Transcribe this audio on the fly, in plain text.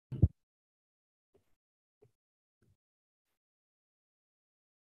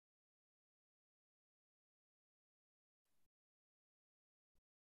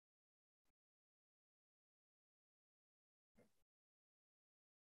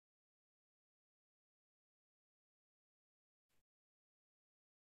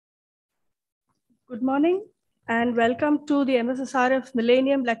Good morning and welcome to the MSSRF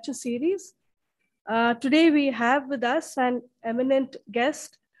Millennium Lecture Series. Today we have with us an eminent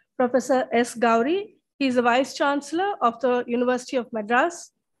guest, Professor S. Gauri. He is the Vice Chancellor of the University of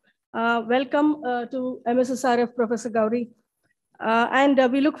Madras. Welcome to MSSRF, Professor Gauri.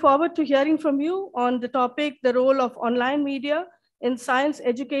 We look forward to hearing from you on the topic, the role of online media in science,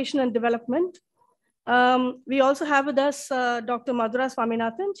 education, and development. We also have with us Dr. Madhura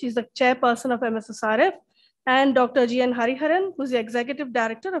Swaminathan. She's the chairperson of MSSRF, and Dr. G.N. Hariharan, who's the executive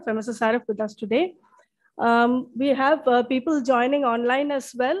director of MSSRF with us today. We have people joining online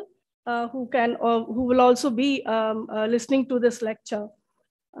as well who will also be listening to this lecture.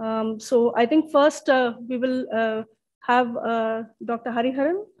 So I think first we will have Dr.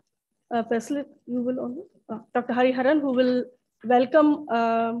 Hariharan, Dr. Hariharan, who will welcome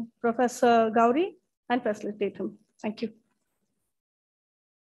Professor Gauri and facilitate him. Thank you.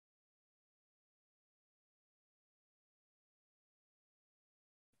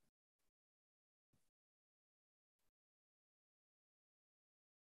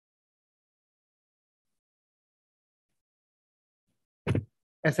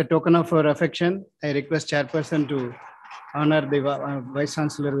 As a token of our affection, I request Chairperson to honor the Vice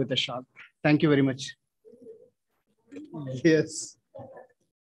Chancellor with a shot. Thank you very much. Yes.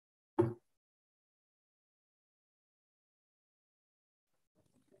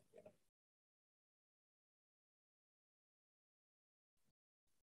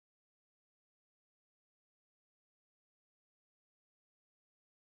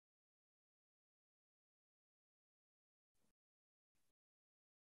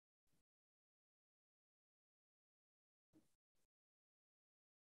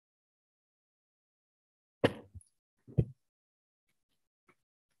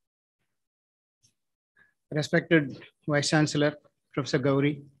 Respected Vice Chancellor, Professor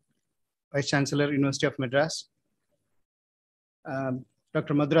Gauri, Vice Chancellor, University of Madras,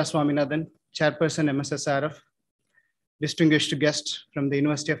 Dr. Madhura Swaminathan, Chairperson, MSSRF, distinguished guests from the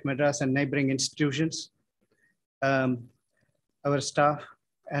University of Madras and neighboring institutions, our staff,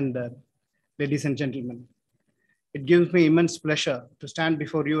 and ladies and gentlemen. It gives me immense pleasure to stand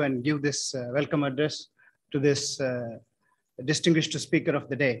before you and give this welcome address to this distinguished speaker of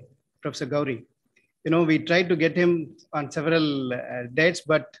the day, Professor Gauri. You know, we tried to get him on several dates,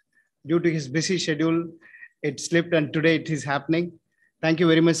 but due to his busy schedule, it slipped, and today it is happening. Thank you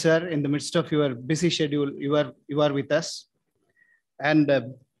very much, sir. In the midst of your busy schedule, you are with us. And,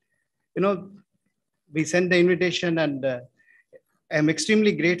 you know, we sent the invitation, and I'm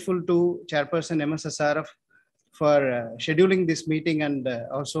extremely grateful to Chairperson MSSRF for scheduling this meeting and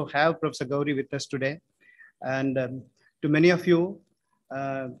also have Professor Gauri with us today. And to many of you,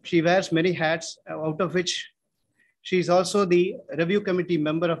 she wears many hats, out of which she is also the review committee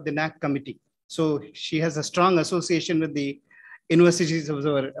member of the NAC committee. So she has a strong association with the universities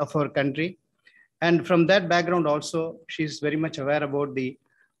of our country. And from that background also, she's very much aware about the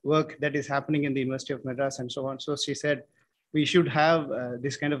work that is happening in the University of Madras and so on. So she said, we should have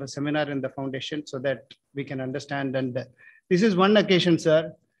this kind of a seminar in the foundation so that we can understand. And this is one occasion,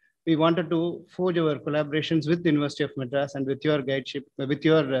 sir. We wanted to forge our collaborations with the University of Madras, and with your guideship, with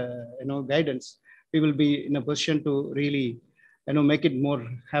your guidance, we will be in a position to really make it more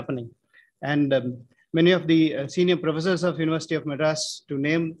happening. And many of the senior professors of University of Madras, to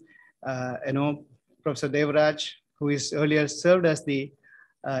name Professor Devraj, who is earlier served as the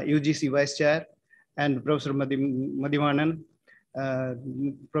UGC Vice Chair, and Professor Madhivanan,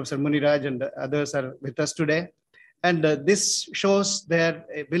 Professor Muniraj, and others are with us today. And this shows their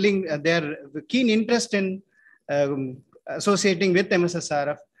their keen interest in associating with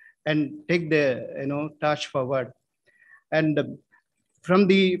MSSRF and take the torch forward. And from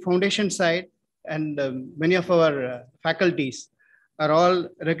the foundation side, and many of our faculties are all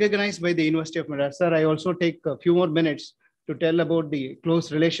recognized by the University of Madras. Sir, I also take a few more minutes to tell about the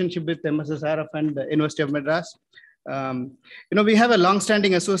close relationship with MSSRF and the University of Madras. We have a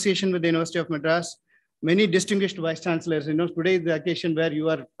long-standing association with the University of Madras. Many distinguished vice chancellors, today is the occasion where you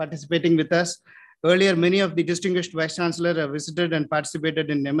are participating with us. Earlier, many of the distinguished vice chancellors have visited and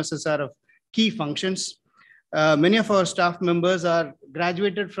participated in MSSRF key functions. Many of our staff members are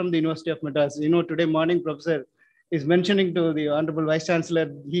graduated from the University of Madras. Today morning, Professor is mentioning to the Honorable Vice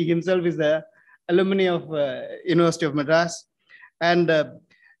Chancellor, he himself is the alumni of University of Madras. And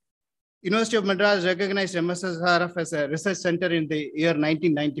University of Madras recognized MSSRF as a research center in the year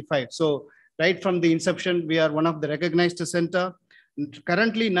 1995. So right from the inception, we are one of the recognized center.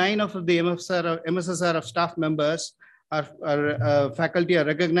 Currently, 9 of the MSSRF staff members are faculty are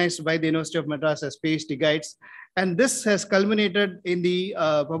recognized by the University of Madras as PhD guides. And this has culminated in the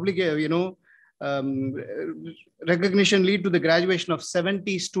public, recognition lead to the graduation of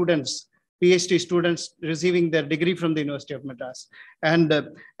 70 students, PhD students receiving their degree from the University of Madras, and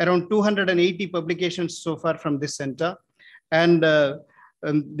around 280 publications so far from this center. And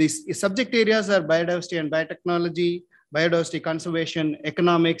these subject areas are biodiversity and biotechnology, biodiversity conservation,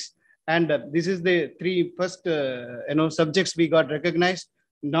 economics, and this is the three first subjects we got recognized.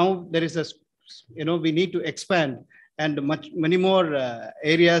 Now there is a we need to expand, and many more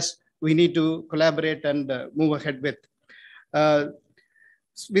areas we need to collaborate and move ahead with.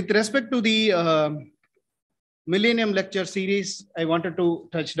 With respect to the Millennium Lecture Series, I wanted to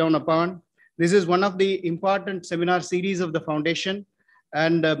touch down upon. This is one of the important seminar series of the foundation.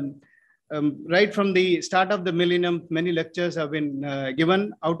 And right from the start of the Millennium, many lectures have been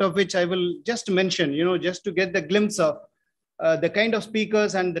given, out of which I will just mention, just to get the glimpse of the kind of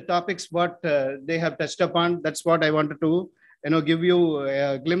speakers and the topics what they have touched upon. That's what I wanted to give you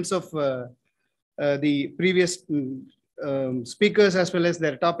a glimpse of the previous speakers as well as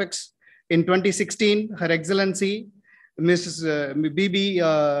their topics. In 2016, Her Excellency, Mrs. Bibi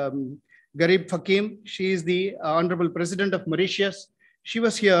Garib Fakim, she is the Honorable President of Mauritius. She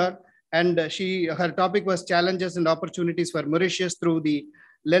was here, and her topic was challenges and opportunities for Mauritius through the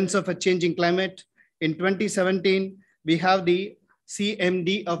lens of a changing climate. In 2017, we have the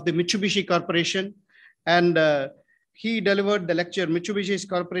CMD of the Mitsubishi Corporation, and he delivered the lecture, Mitsubishi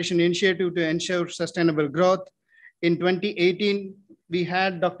Corporation Initiative to Ensure Sustainable Growth. In 2018, we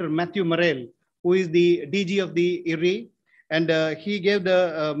had Dr. Matthew Morrell, who is the DG of the IRRI, and he gave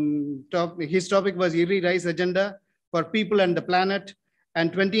the his topic was IRRI Rise Agenda for People and the Planet,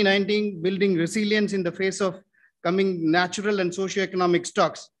 and 2019, Building Resilience in the Face of Coming Natural and Socioeconomic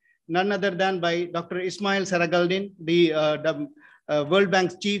Shocks, none other than by Dr. Ismail Saragaldin, the World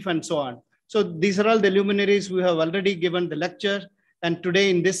Bank's chief, and so on. So these are all the luminaries who have already given the lecture, and today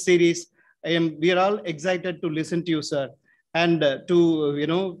in this series, we are all excited to listen to you, sir. And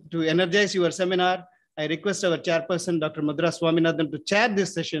to energize your seminar, I request our chairperson, Dr. Madra Swaminathan, to chair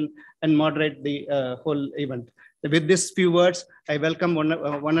this session and moderate the whole event. With these few words, I welcome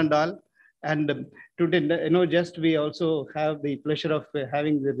one and all. And today, just we also have the pleasure of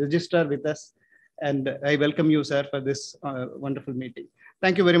having the registrar with us. And I welcome you, sir, for this wonderful meeting.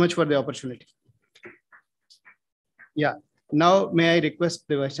 Thank you very much for the opportunity. Yeah. Now, may I request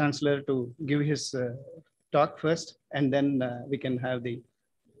the Vice Chancellor to give his talk first, and then we can have the,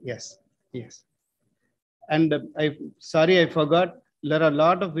 yes. And sorry, I forgot, there are a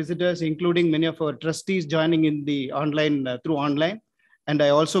lot of visitors, including many of our trustees joining in the online, through online. And I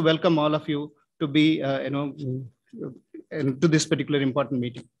also welcome all of you to be, to this particular important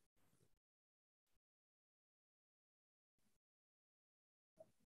meeting.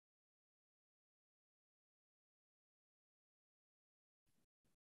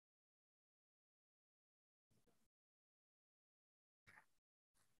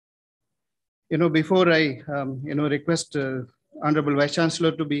 Before I, request Honorable Vice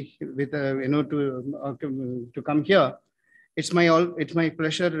Chancellor to be with, to come here, it's my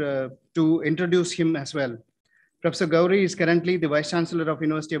pleasure to introduce him as well. Professor Gauri is currently the Vice Chancellor of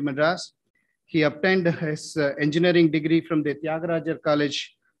University of Madras. He obtained his engineering degree from the Tyagarajar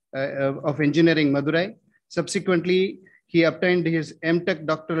College of Engineering, Madurai. Subsequently, he obtained his MTech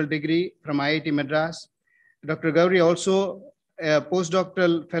doctoral degree from IIT Madras. Dr. Gauri also a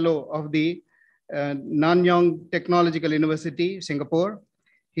postdoctoral fellow of the Nanyang Technological University, Singapore.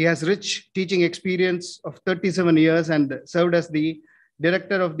 He has rich teaching experience of 37 years and served as the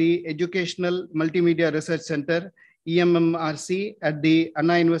Director of the Educational Multimedia Research Center, EMMRC, at the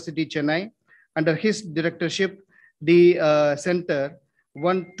Anna University, Chennai. Under his directorship, the center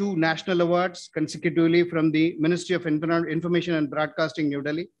won 2 national awards consecutively from the Ministry of Information and Broadcasting, New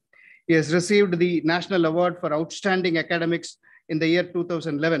Delhi. He has received the National Award for Outstanding Academics in the year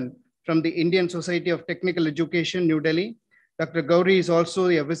 2011 from the Indian Society of Technical Education, New Delhi. Dr. Gauri is also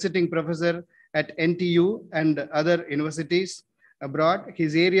a visiting professor at NTU and other universities abroad.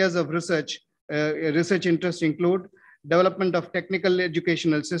 His areas of research interests include development of technical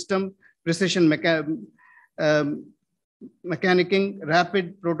educational system, precision mechanicking,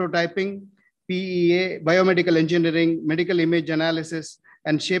 rapid prototyping, PEA, biomedical engineering, medical image analysis,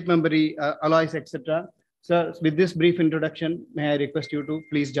 and shape memory alloys, etc. So with this brief introduction, may I request you to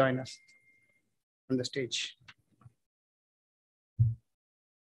please join us on the stage.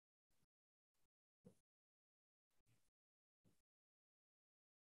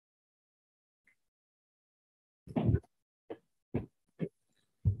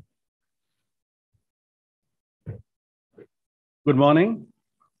 Good morning.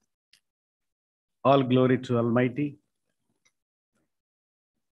 All glory to Almighty.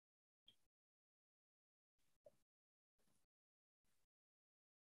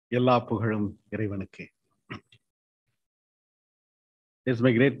 எல்லா புகழும் இறைவனுக்கே. It's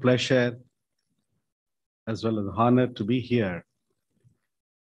my great pleasure as well as honor to be here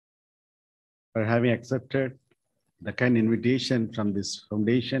for having accepted the kind invitation from this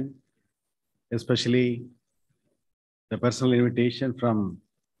foundation, especially the personal invitation from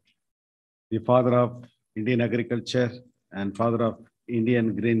the father of Indian agriculture and father of Indian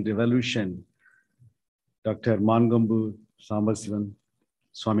Green Revolution, Dr. Mangombu Sambasivan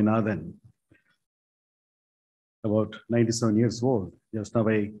Swaminathan, about 97 years old. Just now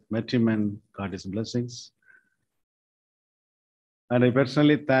I met him and got his blessings. And I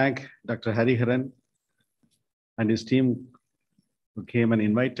personally thank Dr. Hariharan and his team who came and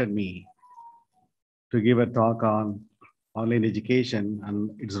invited me to give a talk on online education and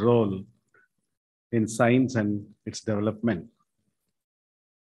its role in science and its development.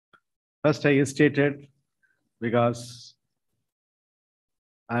 First, I hesitated because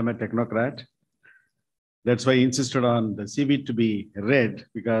I'm a technocrat. That's why I insisted on the CV to be read,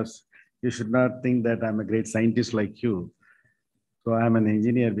 because you should not think that I'm a great scientist like you. So I'm an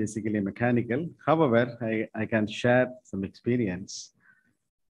engineer, basically mechanical. However, I can share some experience.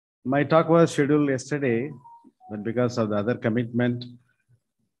 My talk was scheduled yesterday, but because of the other commitment,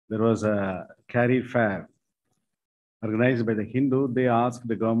 there was a carry fair organized by the Hindu. They asked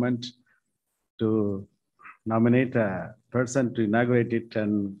the government to nominate a person to inaugurate it,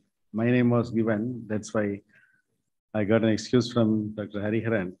 and my name was given. That's why I got an excuse from Dr.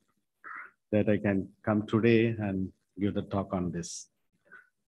 Hariharan that I can come today and give the talk on this.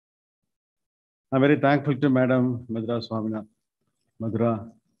 I'm very thankful to Madam Madhura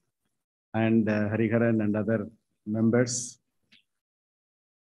and Hariharan and other members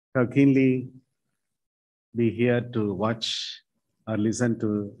who have keenly be here to watch or listen to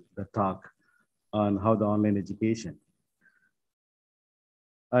the talk on how the online education.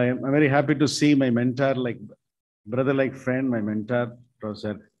 I'm very happy to see my mentor, like brother, like friend, my mentor,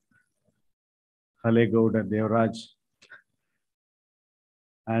 Professor Hale Gowda Devraj,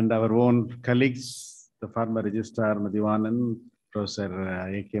 and our own colleagues, the former registrar Madhivanan, Professor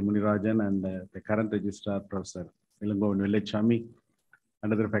A.K. Munirajan, and the current registrar, Professor Ilango Vellachami,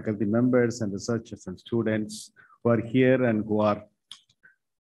 and other faculty members and researchers and students who are here and who are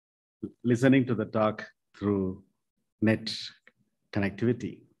listening to the talk through net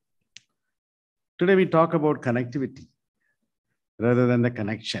connectivity. Today we talk about connectivity rather than the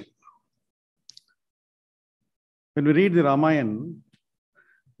connection. When we read the Ramayana,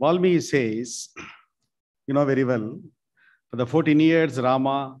 Valmiki says, you know very well, for the 14 years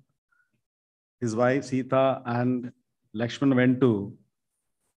Rama, his wife Sita and Lakshmana went to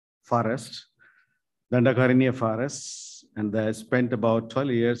forest, Dandakaranya forest, and they spent about 12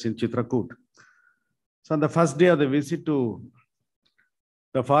 years in Chitrakoot. So on the first day of the visit to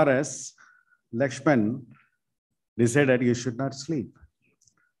the forest, Lakshman decided he should not sleep.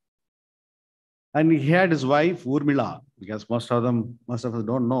 And he had his wife Urmila, because most of us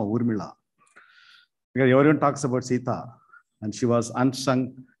don't know Urmila, because everyone talks about Sita, and she was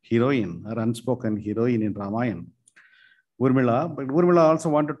unsung heroine or unspoken heroine in Ramayana. Urmila, but Urmila also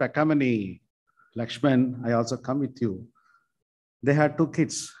wanted to accompany Lakshman. I also come with you. They had 2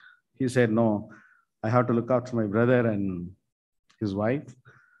 kids. He said, no, I have to look after my brother and his wife.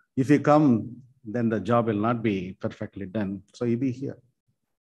 If you come, then the job will not be perfectly done. So you be here.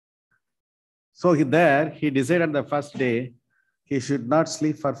 So he decided the first day he should not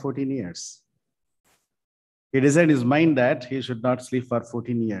sleep for 14 years. He decided in his mind that he should not sleep for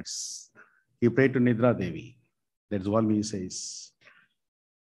 14 years. He prayed to Nidra Devi. That's what he says.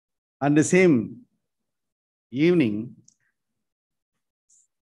 And the same evening,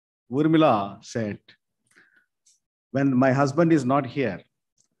 Urmila said, when my husband is not here,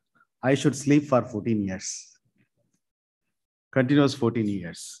 I should sleep for 14 years. Continuous 14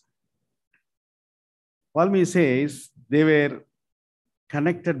 years. Valmiki says they were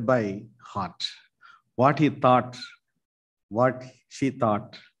connected by heart. What he thought, what she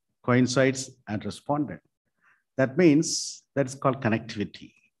thought coincides and responded. That means that's called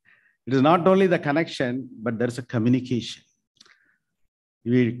connectivity. It is not only the connection, but there's a communication.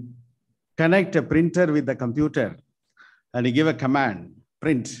 We connect a printer with the computer and you give a command,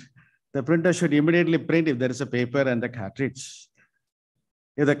 print. The printer should immediately print if there is a paper and the cartridge.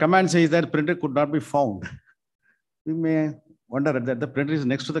 If the command says that printer could not be found, we may wonder that the printer is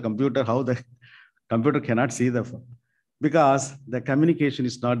next to the computer, how the computer cannot see the phone. Because the communication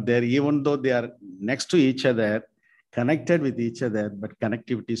is not there, even though they are next to each other, connected with each other, but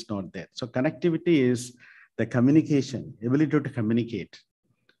connectivity is not there. So connectivity is the communication, ability to communicate.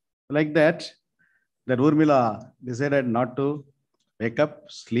 Like that Urmila decided not to wake up,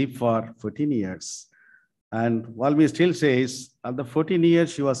 sleep for 14 years. And Valmiki still says, of the 14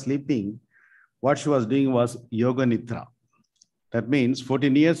 years she was sleeping, what she was doing was yoga nitra. That means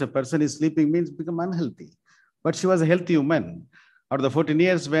 14 years a person is sleeping means become unhealthy. But she was a healthy woman. Out of the 14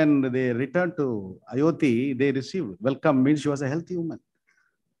 years when they returned to Ayodhya, they received welcome means she was a healthy woman.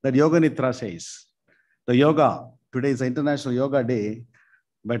 That yoga nitra says. The yoga, today is the International Yoga Day,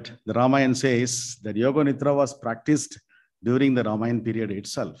 but the Ramayana says that yoga nitra was practiced during the Ramayana period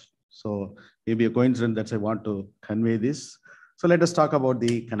itself. So maybe a coincidence that I want to convey this. So let us talk about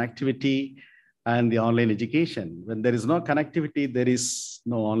the connectivity and the online education. When there is no connectivity, there is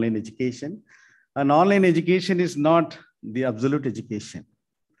no online education. And online education is not the absolute education.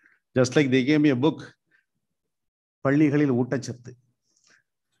 Just like they gave me a book, பள்ளிகளில் ஊட்டச்சத்து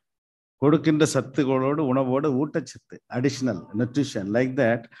கொடுக்கின்ற சத்துகளோடு உணவோடு ஊட்டச்சத்து, additional nutrition, like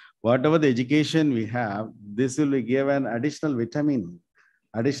that. Whatever the education we have, this will be given additional vitamin,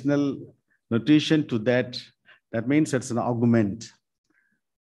 additional nutrition to that. That means it's an augment.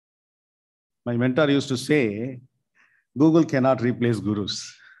 My mentor used to say, Google cannot replace gurus.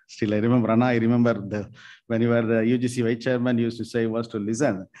 Still, I remember, Anna, I remember when you were the UGC vice chairman, used to say was to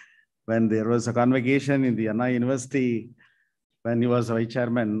listen. When there was a convocation in the Anna University, when he was vice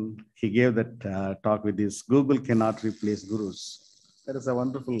chairman, he gave that talk with this, Google cannot replace gurus. That is a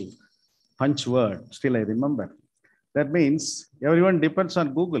wonderful punch word. Still, I remember. That means everyone depends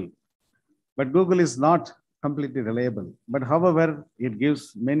on Google, but Google is not completely reliable. But however, it gives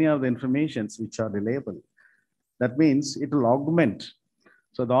many of the informations which are reliable. That means it will augment.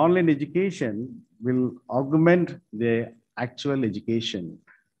 So the online education will augment the actual education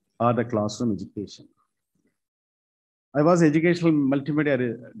or the classroom education. I was educational multimedia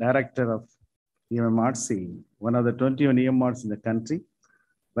director of EMMRC, one of the 21 EMMRs in the country.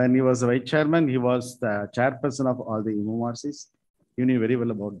 When he was the vice chairman, he was the chairperson of all the EMMRCs. You knew very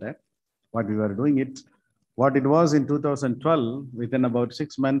well about that, what we were doing it. What it was in 2012, within about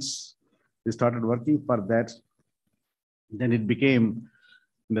 6 months, we started working for that. Then it became,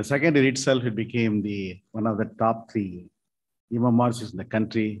 in the second year itself, it became one of the top 3 EMMRCs in the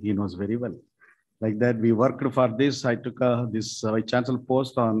country. He knows very well. Like that, we worked for this. I took this vice chancellor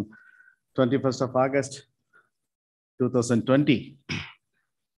post on 21st of August, 2020.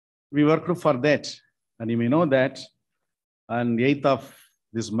 We worked for that. And you may know that on the 8th of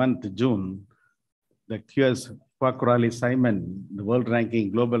this month, June, the QS Quackrally Simon, the world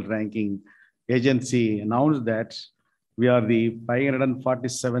ranking, global ranking agency announced that we are the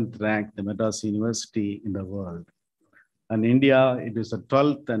 547th ranked Madras University in the world. And India, it is the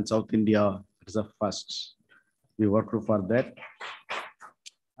 12th, and South India, it is the first. We worked for that.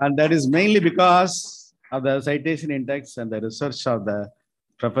 And that is mainly because of the citation index and the research of the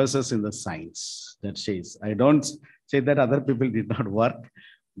professors in the science. That says, I don't say that other people did not work,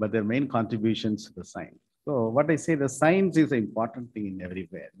 but their main contributions to the science. So what I say, the science is an important thing in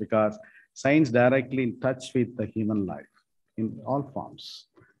everywhere because science directly in touch with the human life in all forms.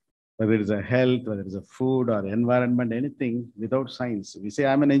 Whether it is a health, whether it is a food or environment, anything without science. We say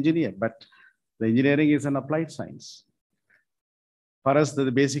I'm an engineer, but the engineering is an applied science. For us,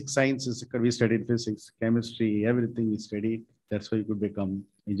 the basic sciences, we studied physics, chemistry, everything we studied. That's why you could become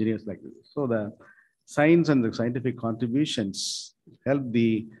engineers like this. So the science and the scientific contributions help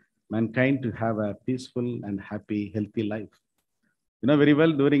the mankind to have a peaceful and happy, healthy life. You know very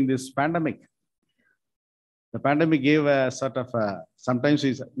well during this pandemic, the pandemic gave a sort of sometimes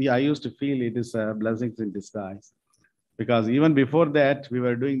I used to feel it is a blessing in disguise because even before that, we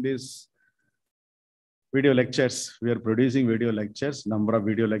were doing this video lectures. We are producing video lectures, number of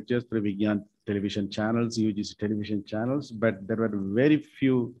video lectures through Vigyan television channels, UGC television channels, but there were very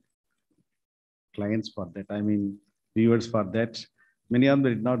few clients for that. I mean, viewers for that. Many of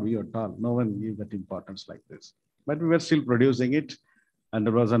them did not view at all. No one gave that importance like this. But we were still producing it. And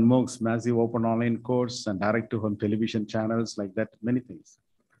there was on MOOCs, massive open online course and direct-to-home television channels like that, many things.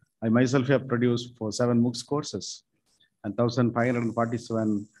 I myself have produced 7 MOOCs courses and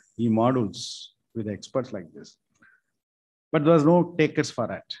 1,547 e-modules with experts like this. But there was no takers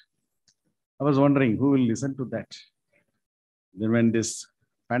for it. I was wondering who will listen to that. Then when this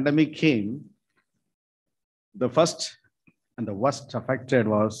pandemic came, the first and the worst affected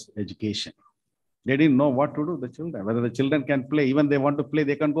was education. They didn't know what to do, the children, whether the children can play. Even they want to play,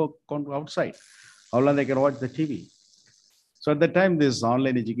 they can go outside. How long they can watch the TV. So at the time, this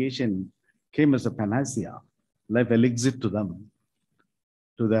online education came as a panacea, life elixir to them,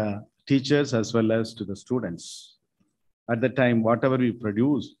 to the teachers as well as to the students. At the time, whatever we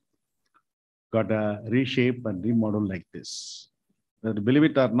produced got a reshape and remodel like this. But believe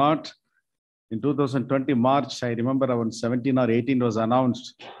it or not, In 2020 March, I remember around 17 or 18 was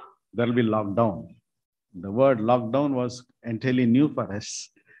announced there will be lockdown. The word lockdown was entirely new for us.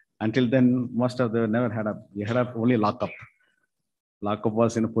 Until then, most of them never had we had only lockup. Lockup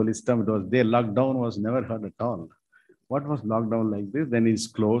was in a police term. It was there. Lockdown was never heard at all. What was lockdown like this? Then it's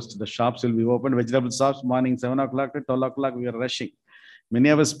closed. The shops will be open. Vegetable shops, morning 7 o'clock to 12 o'clock, we are rushing. Many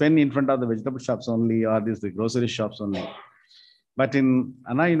of us spend in front of the vegetable shops only, or the grocery shops only. But in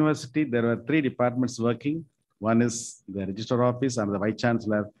Anna University, there were 3 departments working. One is the Register Office, and the Vice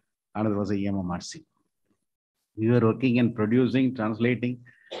Chancellor, another was the EMMRC. We were working and producing, translating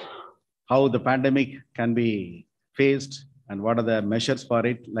how the pandemic can be faced and what are the measures for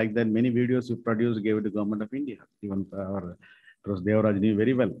it. Like that, many videos we produced, gave it to the Government of India. Even Devaraj knew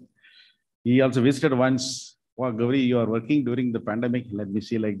very well. He also visited once. Wow, Gauri, you are working during the pandemic. Let me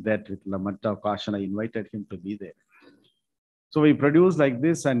see like that. With Lamata of caution, I invited him to be there. So we produced like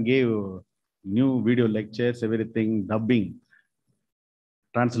this and gave new video lectures, everything, dubbing,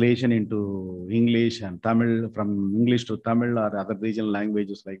 translation into English and Tamil, from English to Tamil or other regional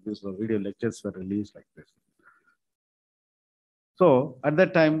languages like this. So video lectures were released like this. So at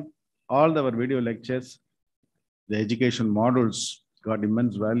that time, all our video lectures, the education models got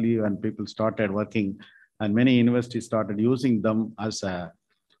immense value and people started working, and many universities started using them as a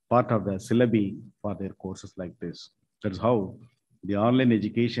part of the syllabi for their courses like this. That's how the online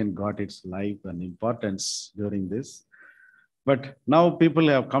education got its life and importance during this. But now people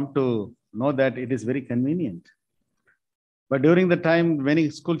have come to know that it is very convenient. But during the time, many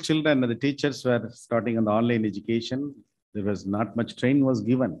school children and the teachers were starting on the online education. There was not much training was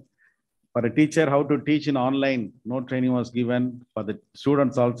given. For a teacher, how to teach in online, no training was given. For the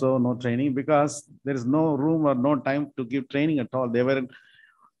students also, no training, because there is no room or no time to give training at all. They were,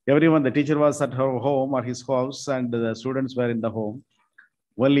 everyone, the teacher was at her home or his house, and the students were in the home.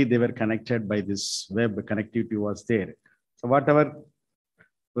 Only they were connected by this web connectivity was there. So whatever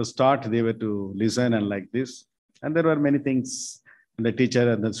was taught, they were to listen and like this. And there were many things the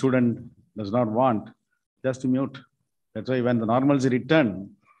teacher and the student does not want, just to mute. That's why when the normalcy returned,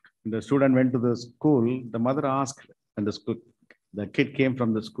 the student went to the school, the mother asked, and the kid came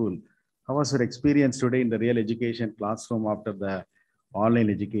from the school, how was your experience today in the real education classroom after the online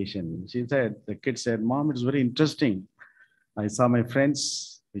education? She said, the kid said, Mom, it's very interesting. I saw my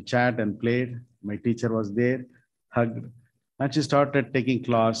friends, we chat and played. My teacher was there, hugged. And she started taking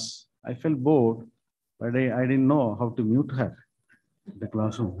class. I felt bored, but I didn't know how to mute her in the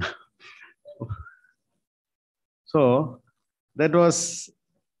classroom. So that was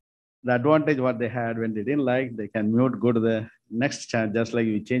the advantage what they had. When they didn't like, they can mute, go to the next channel, just like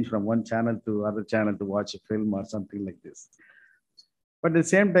you change from one channel to other channel to watch a film or something like this. But at the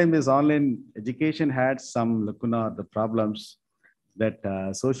same time, this online education had some lacuna, the problems that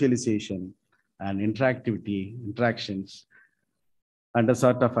socialization and interactions, and a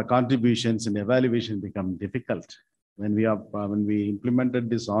sort of contributions and evaluation become difficult. When we implemented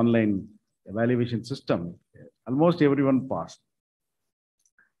this online evaluation system, almost everyone passed.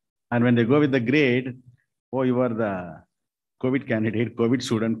 And when they go with the grade, oh, you are the COVID candidate, COVID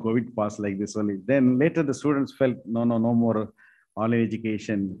student, COVID pass like this only. Then later the students felt, no more online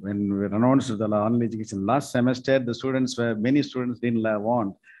education. When we announced the online education last semester, many students didn't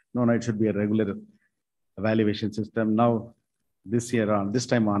want, no, it should be a regular evaluation system. Now, this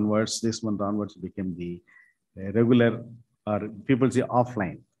time onwards, this month onwards, became the regular, or people say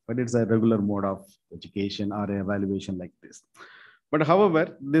offline, but it's a regular mode of education or evaluation like this. But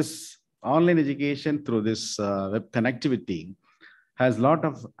however, this online education through this web connectivity has a lot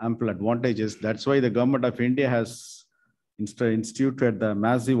of ample advantages. That's why the Government of India has instituted the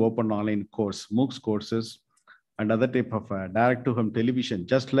massive open online course, MOOCs courses, and other type of direct-to-home television.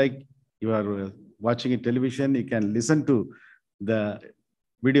 Just like you are watching a television, you can listen to the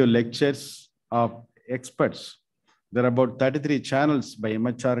video lectures of experts. There are about 33 channels by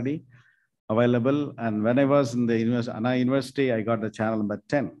MHRD available. And when I was in the Anna University, I got the channel number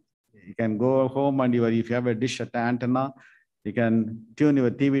 10. You can go home and if you have a dish at the antenna, you can tune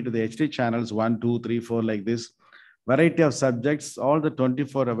your TV to the HD channels, 1, 2, 3, 4 like this. Variety of subjects, all the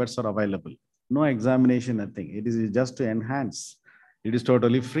 24 hours are available. No examination, nothing. It is just to enhance. It is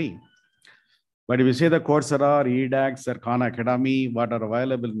totally free. But if you say the Coursera, EDAX, or Khan Academy, what are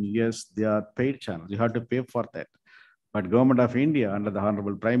available in the US, they are paid channels. You have to pay for that. But Government of India, under the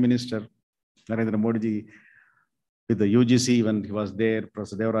Honorable Prime Minister, Narendra Modi ji, with the UGC, when he was there,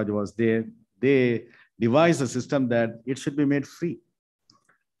 Professor Devaraj was there, they devised a system that it should be made free.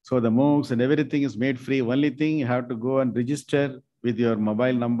 So the MOOCs and everything is made free. Only thing, you have to go and register with your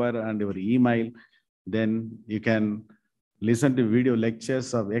mobile number and your email. Then you can listen to video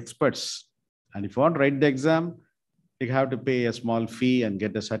lectures of experts And if you want to write the exam, you have to pay a small fee and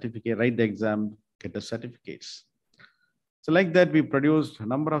get the certificate, write the exam, get the certificates. So like that, we produced a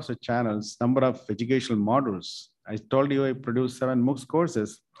number of such channels, number of educational modules. I told you I produced 7 MOOCs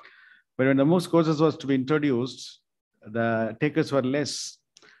courses. But when the MOOCs courses was to be introduced, the takers were less.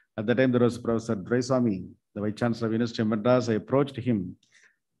 At the time, there was Professor Draiswamy, the Vice Chancellor of University of Madras. I approached him.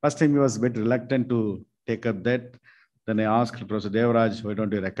 First time he was a bit reluctant to take up that. Then I asked Professor Devraj, why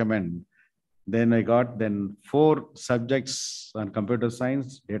don't you recommend? Then I got 4 subjects on computer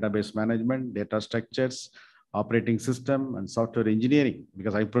science, database management, data structures, operating system, and software engineering,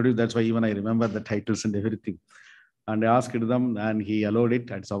 because I produced, that's why even I remember the titles and everything. And I asked them, and he allowed it.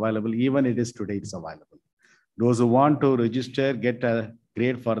 It's available. Even it is today, it's available. Those who want to register, get a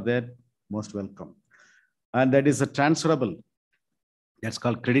grade for that, most welcome. And that is a transferable. That's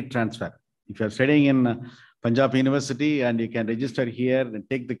called credit transfer. If you're studying in Punjab University and you can register here and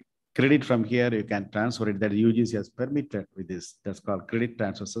take the credit from here, you can transfer it. That UGC has permitted with this. That's called credit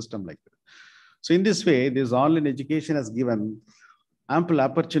transfer system like that. So in this way, this online education has given ample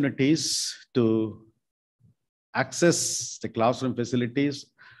opportunities to access the classroom facilities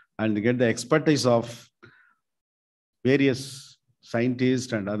and get the expertise of various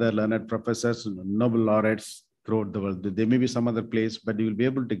scientists and other learned professors, Nobel laureates throughout the world. There may be some other place, but you will be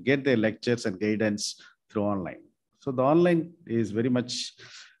able to get their lectures and guidance through online. So the online is very much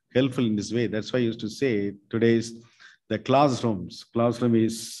helpful in this way. That's why I used to say today's the classrooms. Classroom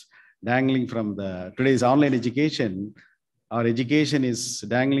is dangling from today's online education. Our education is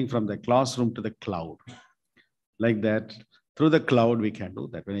dangling from the classroom to the cloud. Like that, through the cloud, we can do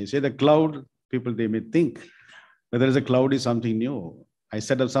that. When I say the cloud, people, they may think whether a cloud is something new. I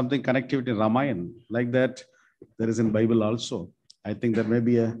set up something connectivity in Ramayana. Like that, there is in Bible also. I think there may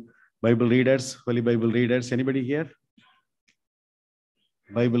be a Bible readers, Holy Bible readers. Anybody here?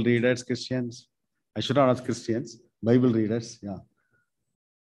 Bible readers, Christians? I should not ask Christians. Bible readers, yeah.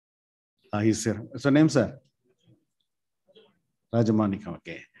 He's here. So name, sir? Rajamanikam,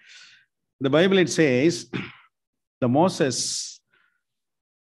 okay. The Bible, it says, the Moses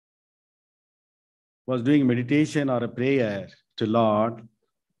was doing meditation or a prayer to Lord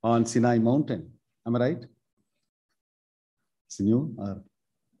on Sinai mountain. Am I right? It's new?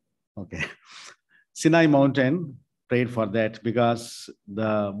 Okay. Sinai mountain, prayed for that because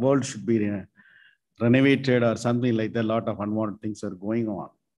the world should be renovated or something like that. A lot of unwanted things are going on.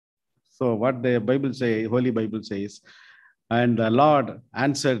 So what the Bible says, Holy Bible says, and the Lord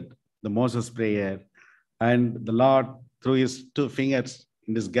answered the Moses prayer, and the Lord, through his 2 fingers,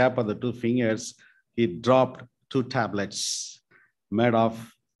 in this gap of the 2 fingers, he dropped 2 tablets made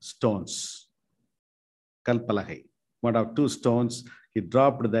of stones. Kalpalahi. Made of 2 stones. He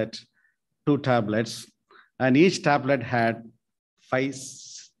dropped that 2 tablets, and each tablet had 5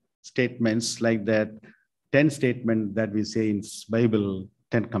 statements like that. 10 statements that we say in Bible,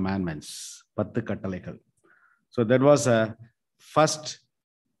 10 commandments. 10 kattalaikal. So that was a first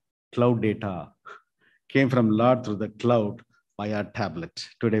cloud data. Came from Lord through the cloud via tablet.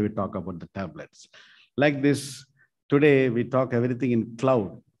 Today we talk about the tablets. Like this, today we talk everything in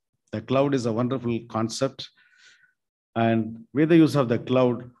cloud. The cloud is a wonderful concept. And with the use of the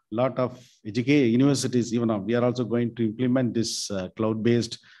cloud, a lot of universities, even we are also going to implement this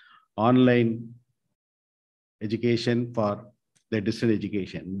cloud-based online education for the distance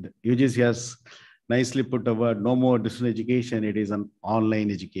education. UGC has nicely put a word, no more distance education, it is an online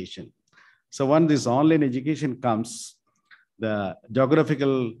education. So when this online education comes, the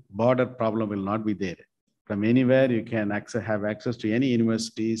geographical border problem will not be there. From anywhere, you can have access to any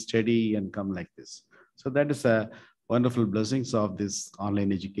university, study, and come like this. So that is a wonderful blessings of this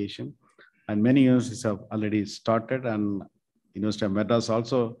online education. And many universities have already started, and University of Madras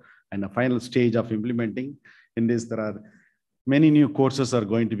also in the final stage of implementing. In this, there are many new courses are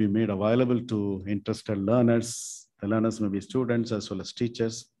going to be made available to interested learners. The learners may be students as well as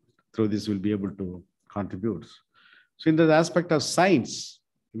teachers. Through this, we'll be able to contribute. So in the aspect of science,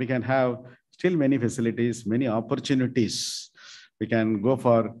 we can have still many facilities, many opportunities. We can go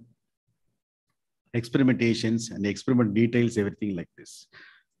for experimentations and experiment details, everything like this.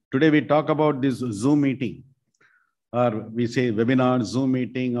 Today, we talk about this Zoom meeting, or we say webinar, Zoom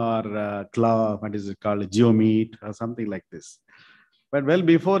meeting, or cloud, what is it called, GeoMeet, or something like this. But well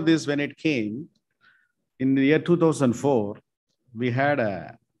before this, when it came, in the year 2004, we had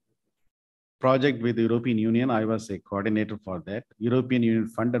a project with the European Union. I was a coordinator for that. European Union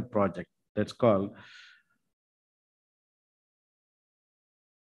funded project that's called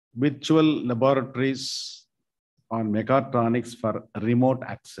Virtual Laboratories on Mechatronics for Remote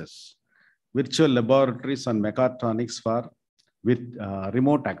Access. Virtual Laboratories on Mechatronics for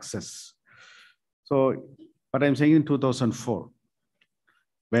remote access. So, but I'm saying in 2004,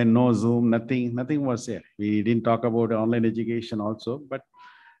 when no Zoom, nothing was there. We didn't talk about online education also, but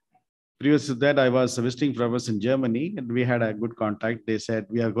previous to that, I was visiting professors in Germany and we had a good contact. They said,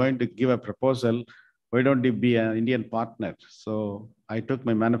 we are going to give a proposal. Why don't you be an Indian partner? So I took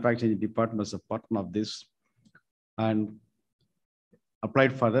my manufacturing department as a partner of this and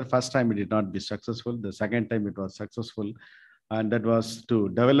applied for that. First time it did not be successful. The second time it was successful. And that was to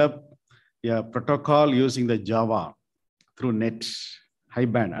develop a protocol using the Java through net, high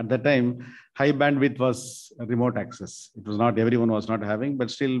band. At that time, high bandwidth was remote access. It was not, everyone was not having, but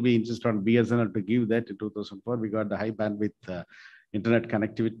still we insist on BSNL to give that in 2004. We got the high bandwidth internet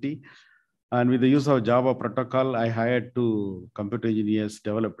connectivity. And with the use of Java protocol, I hired two computer engineers,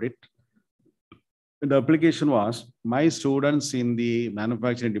 developed it. The application was, my students in the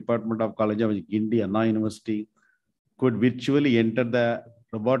manufacturing department of College of Guindy, Anna University, could virtually enter the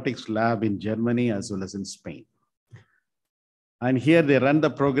robotics lab in Germany as well as in Spain. And here they run the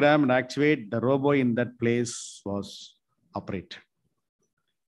program and actuate the robot in that place was operated.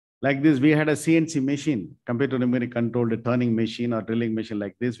 Like this, we had a CNC machine, computer numeric controlled turning machine or drilling machine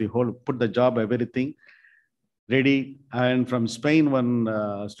like this. We put the job, everything ready. And from Spain,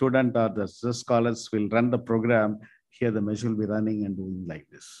 one student or the scholars will run the program. Here the machine will be running and doing like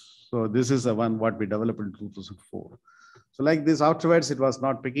this. So this is the one what we developed in 2004. So like this, afterwards, it was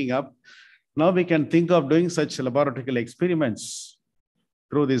not picking up. Now we can think of doing such laboratory experiments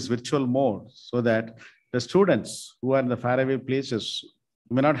through this virtual mode so that the students who are in the faraway places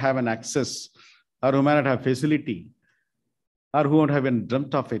who may not have an access or who may not have facility or who won't have even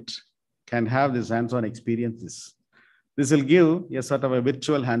dreamt of it can have this hands-on experiences. This will give a sort of a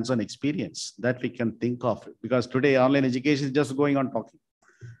virtual hands-on experience that we can think of, because today online education is just going on talking.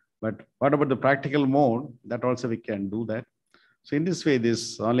 But what about the practical mode? That also we can do that. So in this way,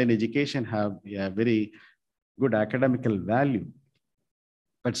 this online education have a very good academical value,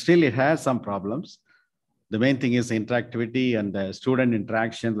 but still it has some problems. The main thing is interactivity and the student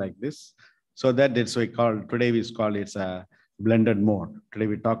interaction like this. So that's why today we call it a blended mode. Today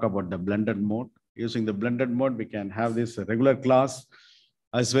we talk about the blended mode. Using the blended mode, we can have this regular class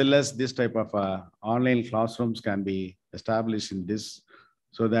as well as this type of online classrooms can be established in this,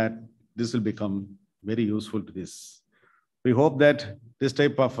 so that this will become very useful to this. We hope that this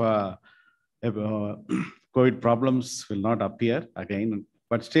type of COVID problems will not appear again,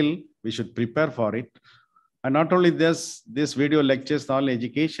 but still we should prepare for it. And not only this video lectures on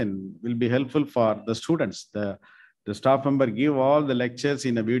education will be helpful for the students. The staff member give all the lectures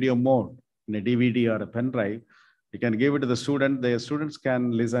in a video mode, in a DVD or a pen drive. You can give it to the student. The students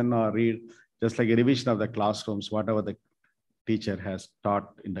can listen or read just like a revision of the classrooms, whatever the teacher has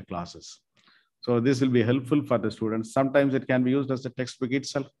taught in the classes. So this will be helpful for the students. Sometimes it can be used as a textbook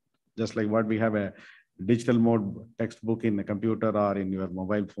itself, just like what we have a digital mode textbook in a computer or in your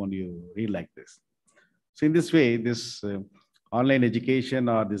mobile phone, you read like this. So in this way, this online education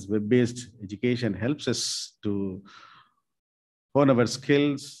or this web-based education helps us to hone our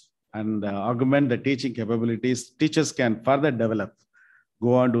skills and augment the teaching capabilities. Teachers can further develop,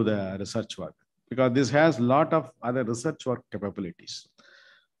 go on to the research work, because this has a lot of other research work capabilities.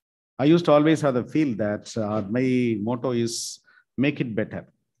 I used to always have the feel that my motto is make it better.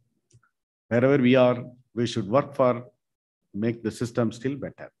 Wherever we are, we should work for make the system still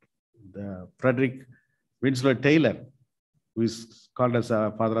better. The Frederick Winslow Taylor, who is called as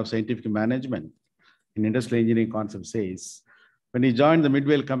a father of scientific management in industrial engineering concept, says, when he joined the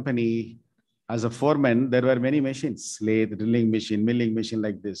Midwell company as a foreman, there were many machines, lathe, drilling machine, milling machine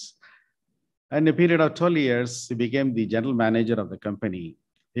like this. And in a period of 12 years, he became the general manager of the company.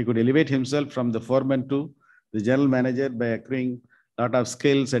 He could elevate himself from the foreman to the general manager by accruing a lot of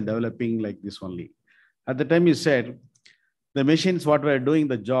skills and developing like this only. At the time he said, the machines, what were doing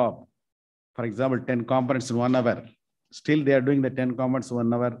the job, for example, 10 components in 1 hour, still they are doing the 10 components in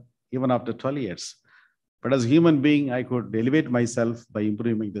 1 hour, even after 12 years. But as a human being, I could elevate myself by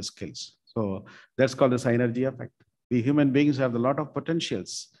improving the skills. So that's called the synergy effect. We human beings have a lot of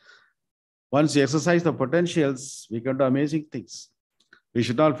potentials. Once you exercise the potentials, we can do amazing things. We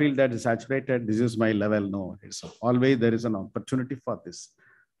should not feel that it's saturated. This is my level. No, it's always there is an opportunity for this.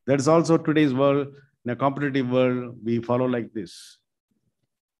 That is also today's world. In a competitive world, we follow like this.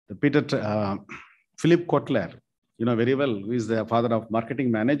 The Philip Kotler, you know very well, who is the father of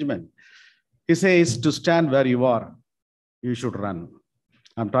marketing management. He says to stand where you are, you should run.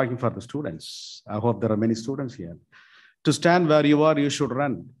 I'm talking for the students. I hope there are many students here. To stand where you are, you should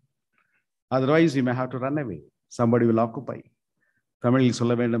run. Otherwise, you may have to run away. Somebody will occupy. தமிழில்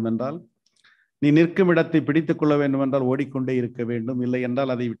சொல்ல வேண்டும் என்றால், நீ நிற்கும் இடத்தை பிடித்துக் கொள்ள வேண்டும் என்றால் ஓடிக்கொண்டே இருக்க வேண்டும், இல்லை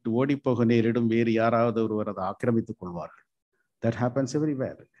என்றால் அதை விட்டு ஓடிப்போக நேரிடும், வேறு யாராவது ஒருவர் அதை ஆக்கிரமித்துக் கொள்வார்கள். That happens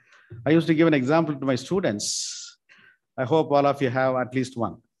everywhere. I used to give an example to my students. I hope all of you have at least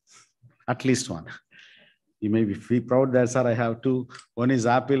one. At least one. You may be proud that, sir, I have two. One is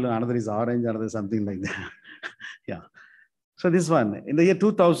apple, another is orange, another is something like that. Yeah. So this one, in the year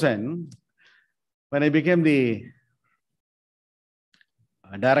 2000, when I became the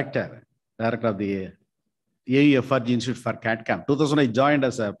director of the AUFRG Institute for CAD-CAM. 2000, I joined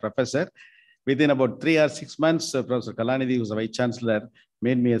as a professor. Within about 3 or 6 months, Professor Kalanidhi, who was a vice chancellor,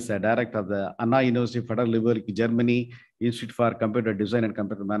 made me as a director of the Anna University, Federal Liberty, Germany, Institute for Computer Design and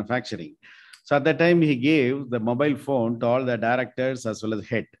Computer Manufacturing. So at that time, he gave the mobile phone to all the directors as well as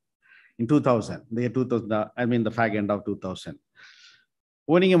head in 2000. The year 2000, I mean the fag end of 2000.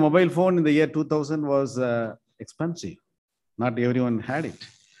 Owning a mobile phone in the year 2000 was expensive. Not everyone had it.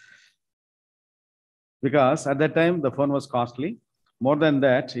 Because at that time, the phone was costly. More than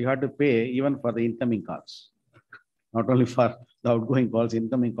that, you had to pay even for the incoming calls. Not only for the outgoing calls,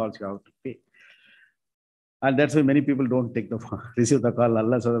 incoming calls you have to pay. And that's why many people don't take the phone, receive the call,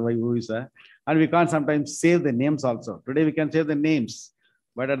 Allah, otherwise who is that? And we can't sometimes save the names also. Today we can save the names,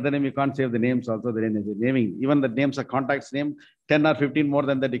 but at the time we can't save the names also. The naming, even the names are contacts name, 10 or 15 more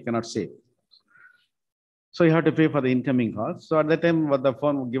than that you cannot save. So you have to pay for the incoming calls. So at that time, what the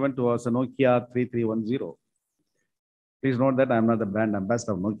phone was given to us, a Nokia 3310. Please note that I'm not the brand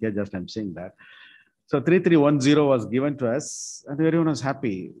ambassador of Nokia, just I'm saying that. So 3310 was given to us and everyone was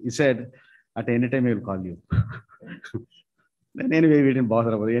happy. He said, at any time he will call you. Then anyway, we didn't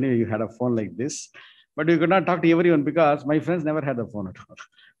bother about it. Anyway, you had a phone like this, but we could not talk to everyone because my friends never had the phone at all.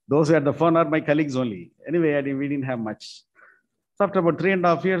 Those who had the phone are my colleagues only. Anyway, we didn't have much. So after about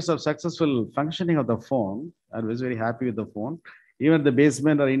 3.5 years of successful functioning of the phone, I was very happy with the phone. Even the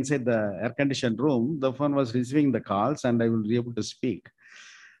basement or inside the air-conditioned room, the phone was receiving the calls and I will be able to speak.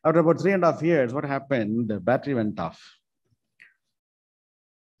 After about 3.5 years, what happened? The battery went off.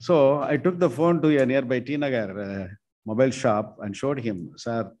 So I took the phone to a nearby T Nagar mobile shop and showed him,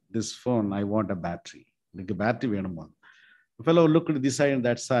 sir, this phone, I want a battery. Like a battery. The fellow looked at this side and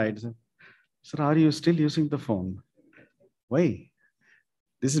that side. Sir, are you still using the phone? Why?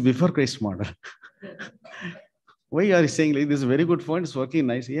 This is before Christ model. Why are you saying like this is a very good phone? It's working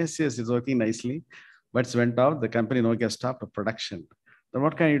nice. Yes, it's working nicely. But it went out. The company Nokia stopped production. Then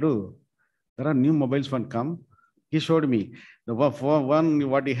what can you do? There are new mobiles phone come. He showed me the one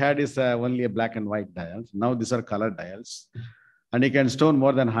what he had is only a black and white dials. Now these are color dials, and you can store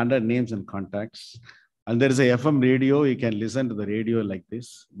more than 100 names and contacts. And there is a FM radio. You can listen to the radio like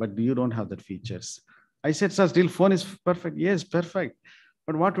this, but you don't have that features. I said, sir, still phone is perfect. Yes, perfect.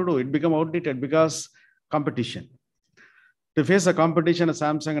 But what to do? It become outdated because competition. To face a competition of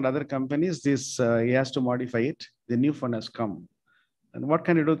Samsung and other companies, this he has to modify it. The new phone has come. And what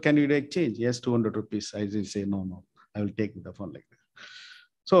can you do? Can you exchange? Yes, 200 rupees. I will say, no, I will take the phone like that.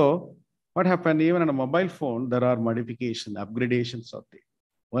 So what happened? Even on a mobile phone, there are modifications, upgradations of it.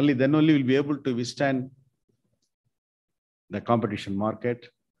 Only then only we'll be able to withstand the competition market.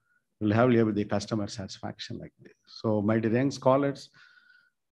 We'll have the customer satisfaction like this. So my dear young scholars,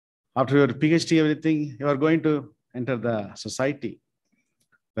 after your PhD, everything, you are going to enter the society.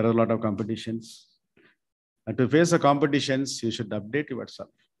 There are a lot of competitions. And to face the competitions, you should update yourself.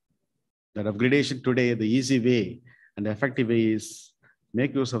 That upgradation today, the easy way and the effective way is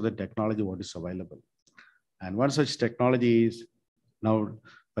make use of the technology what is available. And one such technology is now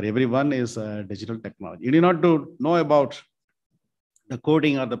for everyone is digital technology. You need not to know about the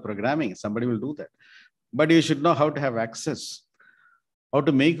coding or the programming. Somebody will do that. But you should know how to have access, how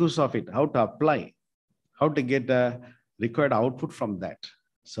to make use of it, how to apply, how to get the required output from that.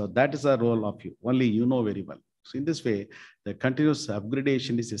 So that is the role of you. Only you know very well. So in this way, the continuous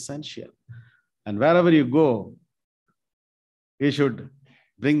upgradation is essential. And wherever you go, you should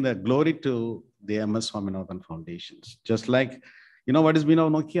bring the glory to the MS Swaminathan Foundations. Just like, you know what is mean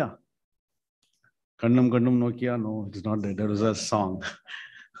of Nokia? Kannam Kannam Nokia? No, it's not that. There was a song.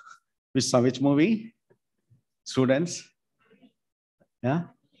 Which movie? Students? Yeah?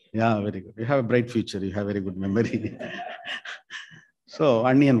 Yeah, very good. You have a bright future. You have very good memory. So,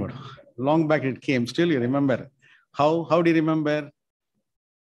 onion word. Long back it came. Still you remember. How do you remember?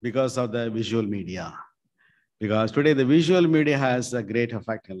 Because of the visual media. Because today the visual media has a great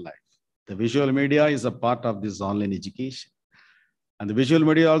effect in life. The visual media is a part of this online education. And the visual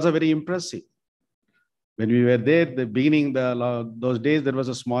media is also very impressive. When we were there, the beginning, those days, there was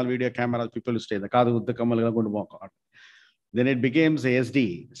a small video camera, people used to stay. Then it became the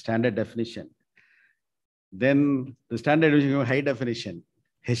SD, standard definition. Then the standard was high definition.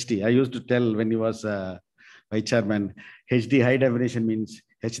 HD. I used to tell when he was vice chairman, HD high definition means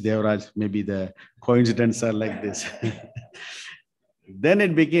H. Devaraj. Maybe the coincidence are like this. Then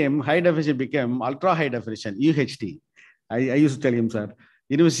it became high definition, became ultra high definition, UHD. I used to tell him, sir,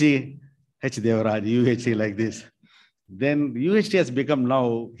 University H. Devaraj, UHD like this. Then UHD has become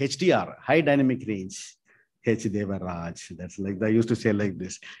now HDR, high dynamic range. H. Devaraj. That's like I used to say like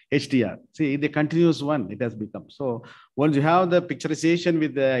this. HDR. See, the continuous one it has become. So once you have the picturization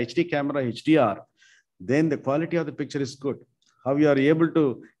with the HD camera, HDR, then the quality of the picture is good. How you are able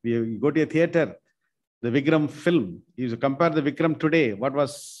to, you go to a theater, the Vikram film, you compare the Vikram today, what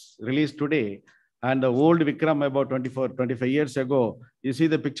was released today, and the old Vikram about 24, 25 years ago, you see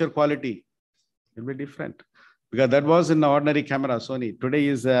the picture quality, it will be different. Because that was in the ordinary camera, Sony. Today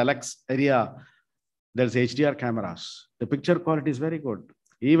is Alex area, there's HDR cameras. The picture quality is very good.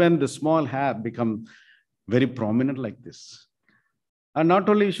 Even the small have become very prominent like this. And not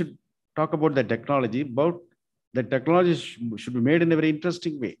only you should talk about the technology, but the technology should be made in a very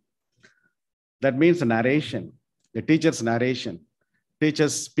interesting way. That means the narration, the teacher's narration,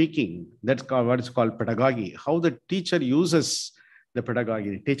 teacher's speaking. That's called what is called pedagogy. How the teacher uses the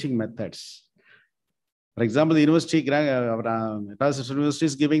pedagogy, teaching methods. For example, the university, university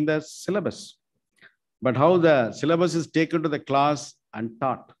is giving the syllabus, but how the syllabus is taken to the class and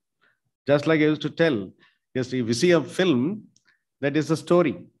taught. Just like I used to tell, yes, if you see a film, that is a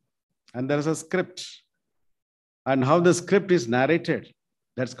story, and there is a script, and how the script is narrated,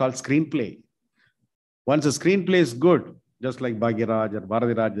 that's called screenplay. Once the screenplay is good, just like Bhagiraj or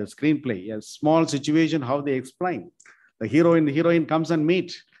Bharadiraj, the screenplay, a small situation, how they explain. The heroine comes and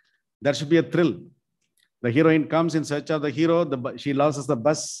meet. There should be a thrill. The heroine comes in search of the hero. She loses the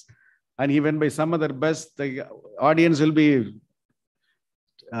bus, and even by some other bus, the audience will be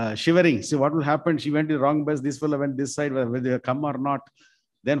shivering. See what will happen? She went to the wrong bus. This fellow went this side, whether they come or not.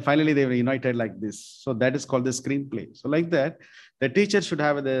 Then finally they were united like this. So that is called the screenplay. So like that, the teacher should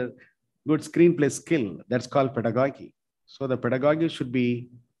have the good screenplay skill. That's called pedagogy. So the pedagogy should be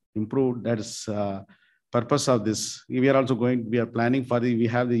improved. That is purpose of this. We are planning for we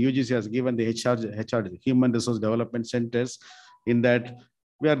have the UGC has given the HR, Human Resource Development Centers. In that,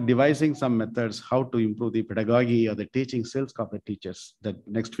 we are devising some methods how to improve the pedagogy or the teaching skills of the teachers. That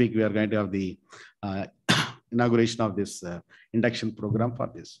next week we are going to have the inauguration of this induction program for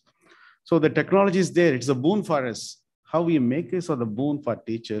this. So the technology is there. It's a boon for us. How we make this or the boon for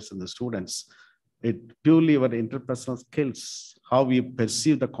teachers and the students. It purely our interpersonal skills, how we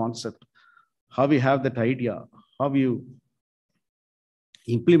perceive the concept, how we have that idea, how you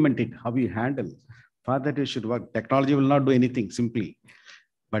implement it, how you handle. For that it should work. Technology will not do anything simply.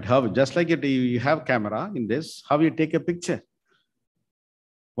 But how, just like you have camera in this, how you take a picture,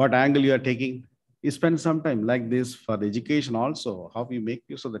 what angle you are taking, you spend some time like this for the education also, how you make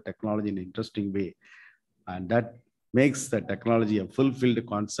use of the technology in an interesting way. And that makes the technology a fulfilled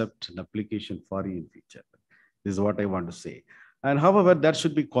concept and application for you in future. This is what I want to say. And however, that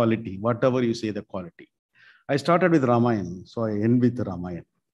should be quality, whatever you say the quality. I started with Ramayana, so I end with Ramayana.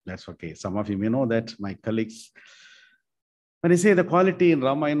 That's okay. Some of you may know that, my colleagues. When I say the quality in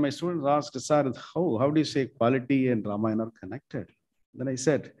Ramayana, my students asked, sir, how do you say quality and Ramayana are connected? Then I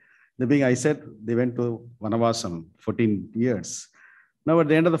said, they went to Vanavasam, 14 years. Now, at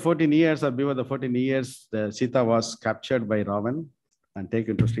the end of the 14 years, or before the 14 years, the Sita was captured by Ravan and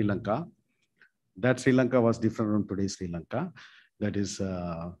taken to Sri Lanka. That Sri Lanka was different from today's Sri Lanka. That is,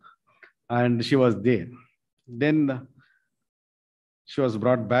 and she was there. Then she was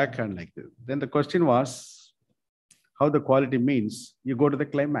brought back and like this. Then the question was, how the quality means, you go to the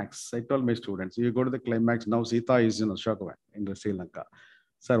climax. I told my students, you go to the climax. Now Sita is in Ashokavan in the Sri Lanka.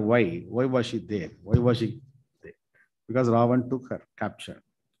 Sir, why? Why was she there? Why was she there? Because Ravan took her, captured.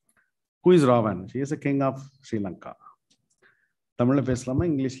 Who is Ravan? She is the king of Sri Lanka. Tamil peslama,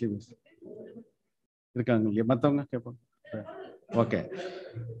 English irukanga. Okay.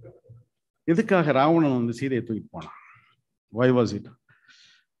 Idukkaga Ravanan வந்து சீதையை தூக்கிட்டு போனான். Why was it?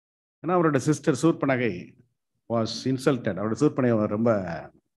 ஏன்னா அவரோட sister Surpanakha was insulted. அவரோட சூர்பனகை ரொம்ப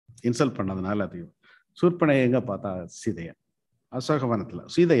insult பண்ணதுனால அது சூர்பனகை எங்க பார்த்தா சீதையை அசோகவனத்துல.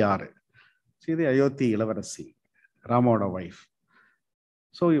 சீதை யாரு? சீதை அயோத்தி இளவரசி, ராமோட wife.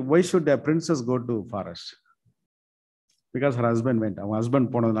 So why should a princess go to forest? Because her husband went. அவன் ஹஸ்பண்ட்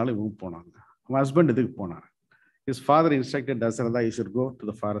போனதுனால இவங்க போனாங்க. அவன் ஹஸ்பண்ட் எதுக்கு போனார்? His father instructed Dasharatha, you should go to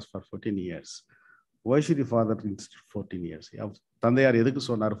the forest for 14 years. Why should your father instruct 14 years? தந்தையார் எதுக்கு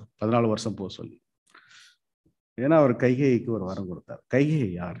சொன்னார் 14 வருஷம் போக சொல்லி? ஏன்னா அவர் கைகேயிக்கு ஒரு வரம் கொடுத்தார். கைகேயி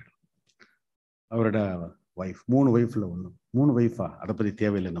யார்? அவரோட வைஃப். 3 வைஃப்ல ஒண்ணு. 3 வைஃபா? அதை பத்தி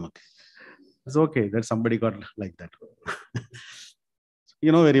தேவையில்லை நமக்கு. It's okay that somebody got like that.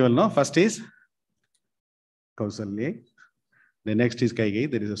 You know very well, no? First is Kausalya. The next is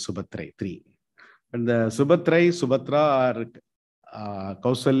Kaikeyi. There is a Subatra, 3. And the Subatra are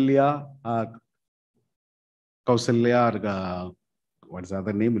Kausalya, or what is the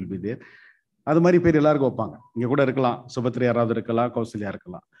other name will be there. அது மாதிரி பேர் எல்லாருக்கும் வைப்பாங்க. இங்க கூட இருக்கலாம், சுபத்ரை யாராவது இருக்கலாம், கௌசல்யா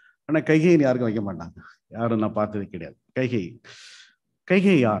இருக்கலாம். ஆனா கைகேயின்னு யாருக்கும் வைக்க மாட்டாங்க. யாரும் நான் பார்த்தது கிடையாது.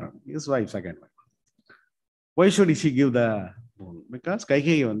 கைகேயி யார்? His wife, second wife. Why should she give the boon? Because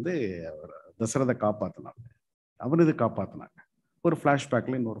Kaikeyi வந்து தசரதை காப்பாத்தினாங்க, அவனது காப்பாத்தினாங்க. ஒரு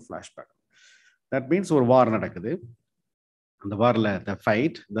ஃபிளாஷ்பேக்ல இன்னொரு ஃபிளாஷ்பேக். தட் மீன்ஸ் ஒரு வார் நடக்குது. அந்த வார்ல the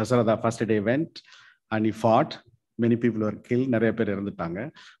fight, Dasharatha first day went and he fought. Many people were killed. நிறைய பேர் இறந்துட்டாங்க.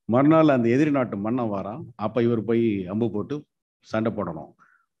 மறுநாள் அந்த எதிரி நாட்டு மன்னன் வாரான். அப்ப இவர் போய் அம்பு போட்டு சண்டை போடணும்.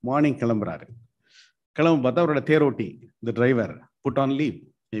 மார்னிங் கிளம்புறாரு. கிளம்பு பார்த்தா அவரோட தேரோட்டி, இந்த driver, put on leave,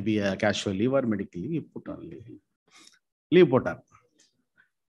 maybe casual leave R medical leave, put on leave போட்டார்.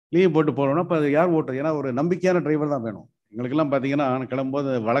 லீவ் போட்டு போனோம்னா இப்போ யார் ஓட்டுறது? ஏன்னா ஒரு நம்பிக்கையான டிரைவர் தான் வேணும். எங்களுக்கெல்லாம் பார்த்தீங்கன்னா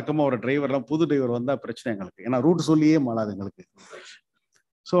கிளம்பும்போது வழக்கமாக ஒரு டிரைவர்லாம் புது டிரைவர் வந்தால் பிரச்சனை எங்களுக்கு. ஏன்னா ரூட் சொல்லியே மாளாது எங்களுக்கு.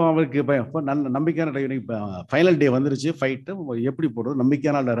 ஸோ அவருக்கு இப்போ நல்ல நம்பிக்கையான டிரைவர். இப்போ ஃபைனல் டே வந்துருச்சு, ஃபைட்டு எப்படி போடுறது,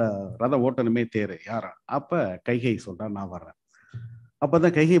 நம்பிக்கையான ரத ஓட்டணுமே தேர் யாரா? அப்போ கைகேயி சொல்கிறார், நான் வர்றேன். அப்போ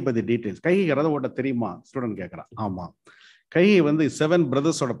தான் கைகேயி பற்றி டீட்டெயில்ஸ். கைகேயி ரத ஓட்ட தெரியுமா ஸ்டூடெண்ட் கேட்குறான். ஆமாம். கைகேயி வந்து 7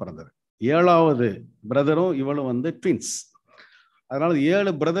 பிரதர்ஸோட பிறந்தது. 7வது பிரதரும் இவளும் வந்து ட்வின்ஸ். அதனால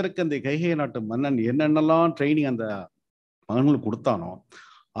 7 பிரதருக்கு அந்த கைகேயி நாட்டு மன்னன் என்னென்னலாம் ட்ரைனிங் அந்த மகன்களுக்கு கொடுத்தானோ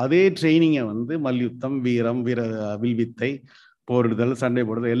அதே ட்ரைனிங்கை வந்து மல்யுத்தம், வீரம், வில்வித்தை, போரிடுதல், சண்டை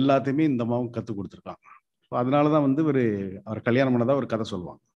போடுதல் எல்லாத்தையுமே இந்த அம்மாவும் கற்றுக் கொடுத்துருக்காங்க. ஸோ அதனால தான் வந்து அவர் கல்யாணம் பண்ணதான் ஒரு கதை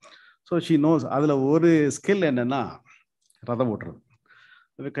சொல்லுவாங்க. So she knows. அதில் ஒரு ஸ்கில் என்னன்னா ரதம் ஓட்டுறது.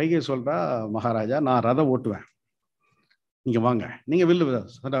 கைகேயி சொல்கிறா, மகாராஜா நான் ரதம் ஓட்டுவேன், நீங்கள் வாங்க, நீங்கள் வில்லு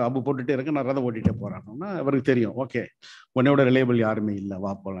அம்பு போட்டுகிட்டே இருக்க, நான் ரதம் ஓட்டிகிட்டே போகிறேன்னா அவருக்கு தெரியும். ஓகே, உன்னையோட ரிலேபிள் யாருமே இல்லை,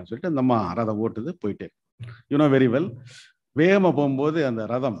 வா போகலான்னு சொல்லிட்டு அந்த அம்மா ரதம் ஓட்டுது, போயிட்டே. You know very well. வேகமாக போகும்போது அந்த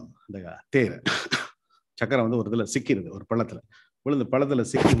ரதம், அந்த தேர் சக்கரம் வந்து ஒரு இதில் சிக்கிடுது, ஒரு பள்ளத்தில்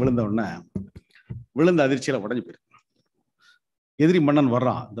சிக்கி விழுந்த உடனே விழுந்த அதிர்ச்சியில் உடஞ்சி போயிருக்கு. எதிரி மன்னன்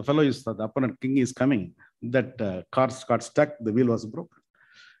வர்றான். The fellow is, the opponent king is coming. That car got stuck, the wheel was broken.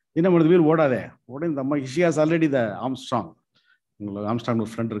 என்ன பண்ணுது? வீல் ஓடாதே. உடனே இந்த அம்மா, she has already the Armstrong. உங்களுக்கு ஆம்ஸ்ட்ராங்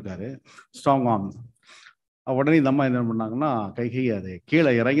ஒரு ஃப்ரெண்ட் இருக்காரு, ஸ்ட்ராங் ஆர்ம். உடனே இந்த அம்மா என்ன பண்ணாங்கன்னா, கைகேயி அது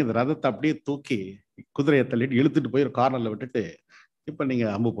கீழே இறங்கி இந்த ரதத்தை அப்படியே தூக்கி குதிரையை தள்ளிட்டு இழுத்துட்டு போய் ஒரு கார்னரில் விட்டுட்டு, இப்போ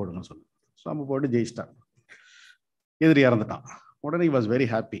நீங்கள் அம்பு போடுங்கன்னு சொன்னேன். ஸோ அம்பு போட்டு ஜெயிச்சிட்டாங்க. எதிரி இறந்துட்டான். உடனே வாஸ் வெரி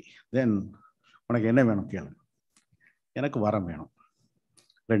ஹாப்பி. தென் உனக்கு என்ன வேணும் கேளு. எனக்கு வரம் வேணும்.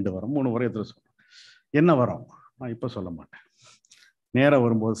 2 வரம் 3 வரம் எதிர சொல்றேன். என்ன வரம்? நான் இப்போ சொல்ல மாட்டேன், நேராக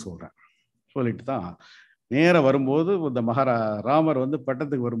வரும்போது சொல்கிறேன். சொல்லிட்டு தான் நேராக வரும்போது இந்த ராமர் வந்து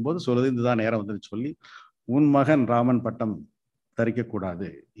பட்டத்துக்கு வரும்போது சொல்லுது, இதுதான் நேரம் வந்துன்னு சொல்லி, உன் மகன் ராமன் பட்டம் தரிக்கக்கூடாது,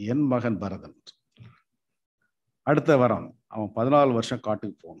 என் மகன் பரதன். அடுத்த வரம், அவன் 14 வருஷம்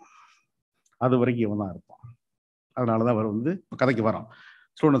காட்டுக்கு போகணும், அது வரைக்கும் இவன் தான் இருப்பான். அதனாலதான் அவர் வந்து கதைக்கு வரோம்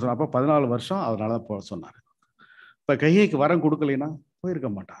ஸ்டூடெண்ட்ஸ். அப்போ 14 வருஷம் அதனாலதான் போக சொன்னார். இப்போ கைகேயிக்கு வரம் கொடுக்கலைன்னா போயிருக்க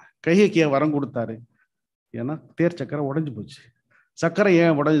மாட்டான். கைகேயிக்கு ஏன் வரம் கொடுத்தாரு? ஏன்னா தேர் சக்கரை உடஞ்சி போச்சு. சக்கரை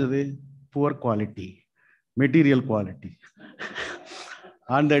ஏன் உடஞ்சது? Poor quality, material quality.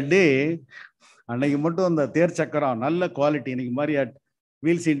 அந்த டே அன்னைக்கு மட்டும் அந்த தேர் சக்கரம் நல்ல குவாலிட்டி. இன்னைக்கு மாதிரியா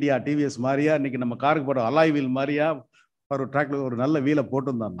வீல்ஸ் இண்டியா, டிவிஎஸ் மாதிரியா, இன்னைக்கு நம்ம காருக்கு போட அலாய் வீல் மாதிரியா ஒரு ட்ராக்ல ஒரு நல்ல வீலை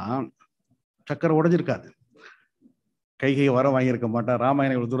போட்டிருந்தோம்னா சக்கரை உடஞ்சிருக்காது. கைகேயி வரம் வாங்கியிருக்க மாட்டா,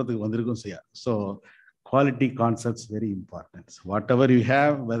 ராமாயணம் இவ்வளவு தூரத்துக்கு வந்திருக்கும் செய்யா. So quality concepts very important. Whatever you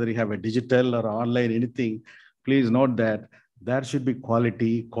have, whether you have a digital or online anything, please note that there should be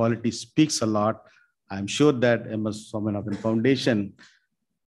quality. Quality speaks a lot. I'm sure that MS Swaminathan Foundation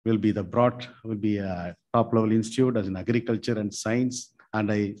will be a top level institute as in agriculture and science. And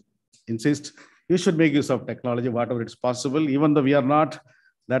I insist you should make use of technology whatever it's possible, even though we are not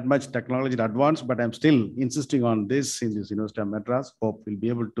that much technology advanced, but I'm still insisting on this in this University of Madras. Hope we'll be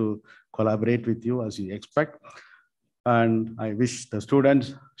able to collaborate with you as you expect. And I wish the students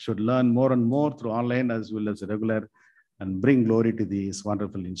should learn more and more through online as well as regular and bring glory to this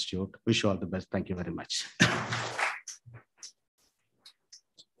wonderful institute. Wish you all the best. Thank you very much.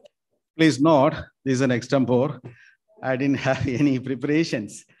 Please note, this is an extempore. I didn't have any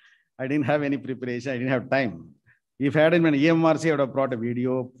preparations. I didn't have time. If I had in my EMRC, I would have brought a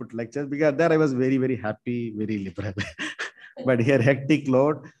video, put lectures, because there I was very, very happy, very liberal. But here, hectic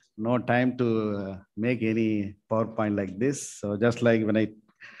load, no time to make any PowerPoint like this. So just like when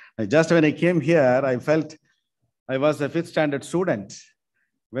I came here, I felt I was a 5th standard student,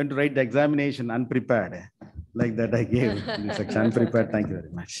 went to write the examination unprepared. Like that I gave this section, unprepared. Thank you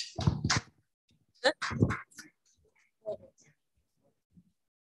very much.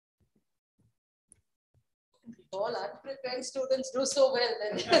 All unprepared students do so well.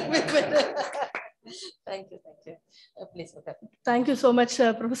 Then. Thank you. Please, okay. Thank you so much,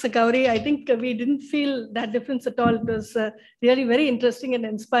 Professor Gauri. I think we didn't feel that difference at all. It was really very interesting and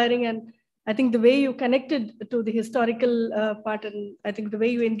inspiring. And I think the way you connected to the historical part, and I think the way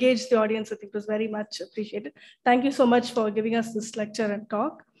you engaged the audience, I think was very much appreciated. Thank you so much for giving us this lecture and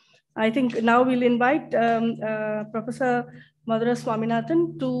talk. I think now we'll invite Professor Madhura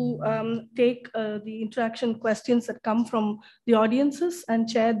Swaminathan to take the interaction questions that come from the audiences and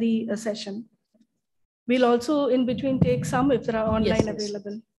chair the session. We'll also in between take some if there are online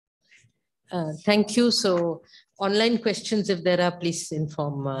available. Thank you. So online questions, if there are, please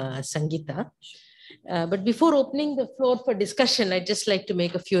inform Sangeeta. But before opening the floor for discussion, I'd just like to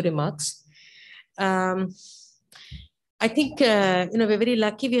make a few remarks. I think, we're very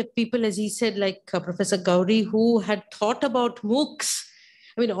lucky. We have people, as he said, like Professor Gauri, who had thought about MOOCs.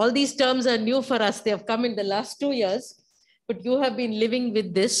 I mean, all these terms are new for us. They have come in the last 2 years, but you have been living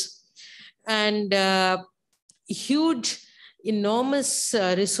with this. And huge, enormous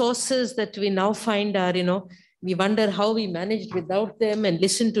resources that we now find are, we wonder how we managed without them, and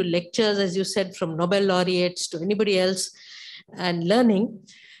listen to lectures, as you said, from Nobel laureates to anybody else, and learning.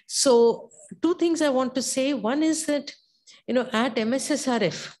 So 2 things I want to say. One is that, at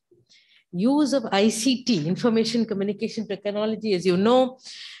MSSRF, use of ICT, information communication technology, as you know,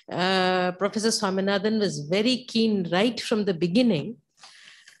 Professor Swaminathan was very keen right from the beginning.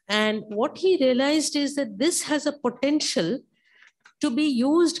 And what he realized is that this has a potential to be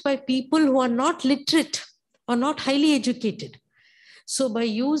used by people who are not literate or not highly educated. So by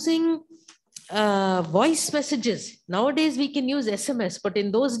using voice messages, nowadays we can use SMS, but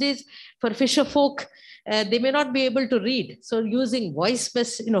in those days for fisher folk, they may not be able to read. So using voice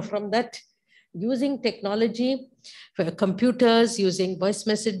message, from that, using technology, for computers, using voice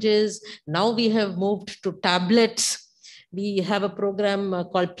messages. Now we have moved to tablets. We have a program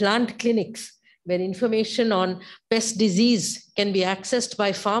called Plant Clinics, where information on pest disease can be accessed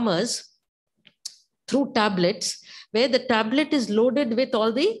by farmers through tablets, where the tablet is loaded with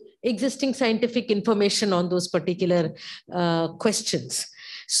all the existing scientific information on those particular questions.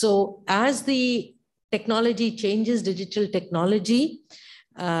 So as the technology changes, digital technology,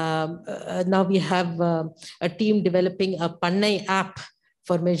 now we have a team developing a Pannai app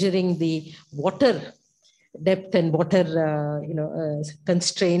for measuring the water depth and water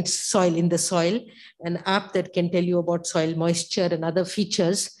constraints soil in the soil, an app that can tell you about soil moisture and other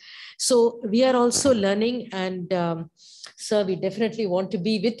features. So we are also learning, and sir, we definitely want to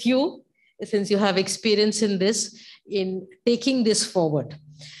be with you, since you have experience in this, in taking this forward.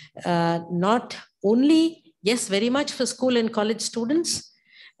 Not only, yes, very much for school and college students.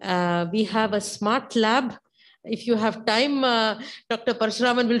 We have a smart lab. If you have time, Dr.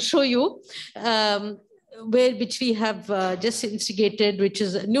 Parshuraman will show you, which we have just instigated, which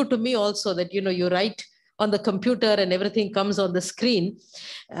is new to me also, that, you write on the computer and everything comes on the screen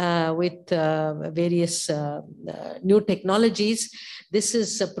with various new technologies. This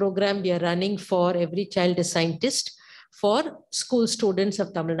is a program we are running for Every Child a Scientist for school students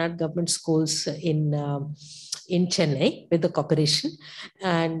of Tamil Nadu government schools in Chennai with the corporation,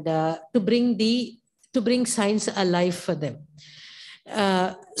 and to bring science alive for them.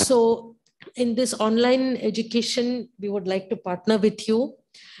 So in this online education, we would like to partner with you.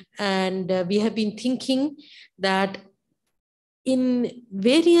 And we have been thinking that in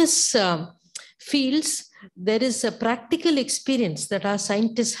various fields, there is a practical experience that our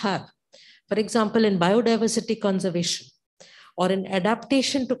scientists have. For example, in biodiversity conservation or in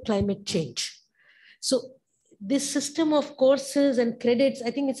adaptation to climate change. So this system of courses and credits,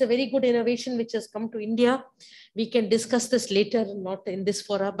 I think it's a very good innovation which has come to India. We can discuss this later, not in this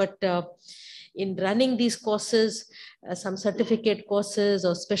forum, but in running these courses, some certificate courses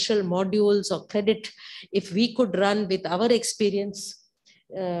or special modules or credit, if we could run with our experience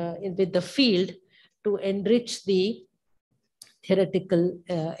with the field to enrich the theoretical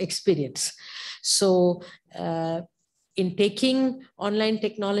experience. So in taking online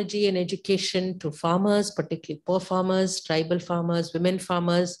technology and education to farmers, particularly poor farmers, tribal farmers, women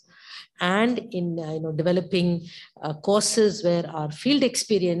farmers, and in developing courses where our field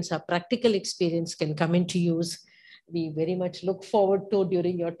experience, our practical experience can come into use. We very much look forward to,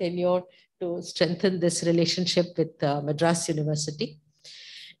 during your tenure, to strengthen this relationship with Madras University.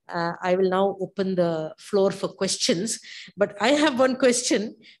 I will now open the floor for questions, but I have one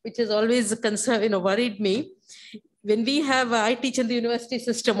question which has always worried me. When we have, I teach in the university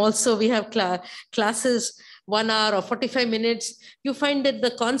system also, we have classes 1 hour or 45 minutes, you find that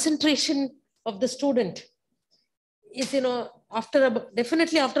the concentration of the student is,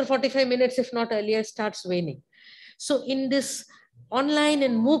 definitely after 45 minutes, if not earlier, starts waning. So in this online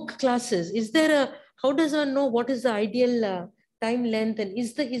and MOOC classes, is there a, how does one know what is the ideal time length, and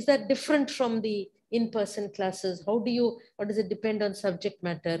is that different from the in-person classes? How do you, or does it depend on subject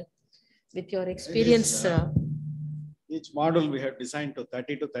matter with your experience? Each model we have designed to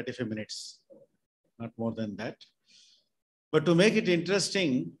 30 to 35 minutes, not more than that. But to make it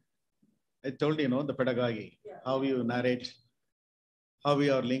interesting, I told you, the pedagogy, how you narrate, how we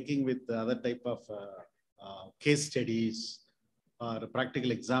are linking with other type of case studies or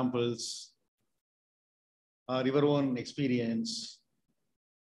practical examples or your own experience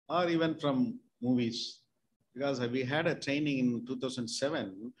or even from movies. Because we had a training in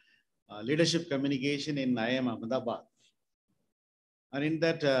 2007, leadership communication in IIM Ahmedabad. And in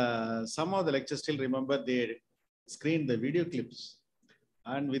that, some of the lecturers still remember they screened the video clips.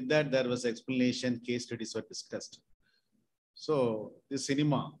 And with that, there was explanation, case studies were discussed. So this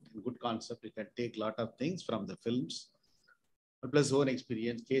cinema, good concept, you can take a lot of things from the films, plus own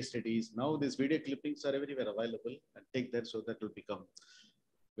experience, case studies. Now these video clippings are everywhere available, and take that, so that will become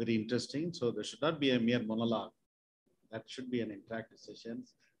very interesting. So there should not be a mere monologue. That should be an interactive session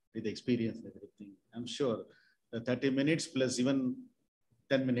with experience and everything. I'm sure the 30 minutes plus even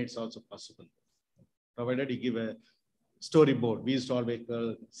 10 minutes also possible, provided you give a storyboard. We used to always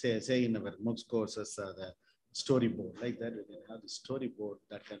say in our MOOCs courses, the storyboard, like that. We can have the storyboard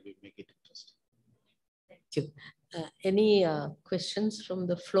that can make it interesting. Thank you. Any questions from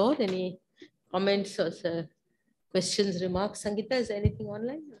the floor? Any comments or questions, remarks? Sangeeta, is there anything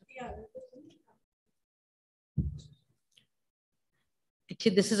online? Yeah.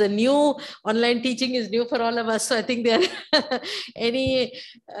 Actually, this is a new, online teaching is new for all of us. So I think there are any,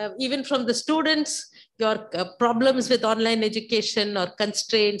 even from the students, your problems with online education or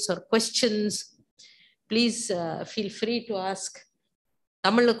constraints or questions, please feel free to ask.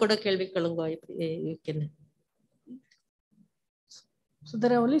 You can. So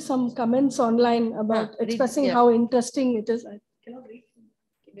there are only some comments online about expressing how interesting it is. I cannot read.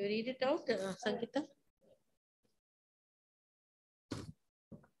 Can you read it out, Sangeeta?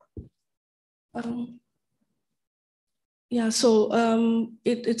 Yeah, so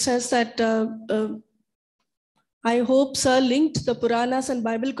it says that I hope Sir linked the Puranas and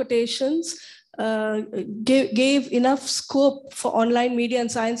Bible quotations, gave enough scope for online media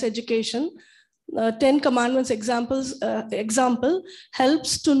and science education. 10 Commandments example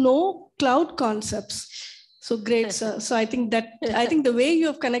helps to know cloud concepts. So great, sir. So I think the way you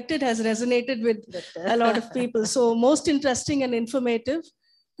have connected has resonated with a lot of people. So most interesting and informative.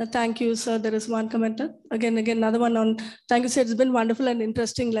 Thank you, sir. There is one commenter. Again, another one on, thank you, sir. It's been wonderful and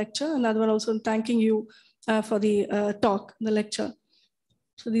interesting lecture. Another one also thanking you for the talk, the lecture.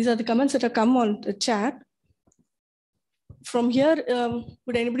 So these are the comments that have come on the chat. From here,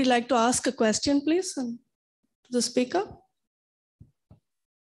 would anybody like to ask a question, please, to the speaker?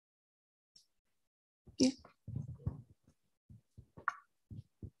 Yeah.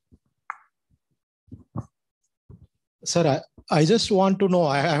 Sir, I just want to know,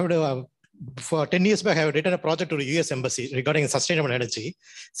 I have for 10 years back, I have written a project to the US Embassy regarding sustainable energy.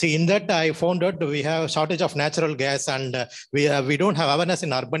 See, in that I found out we have shortage of natural gas, and we don't have awareness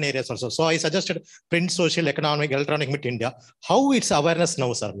in urban areas also. So I suggested print, social, economic, electronic meet India. How it's awareness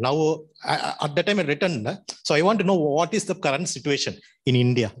now, sir? Now, at that time I written, so I want to know what is the current situation in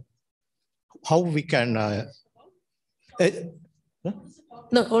India. How we can...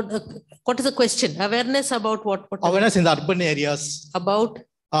 No, what is the question? Awareness about what? Awareness in the urban areas. About?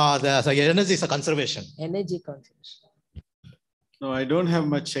 The energy is a conservation. Energy conservation. No, I don't have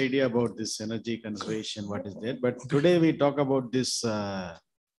much idea about this energy conservation, what is there. But today we talk about this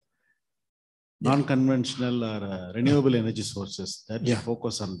non-conventional or renewable energy sources. That we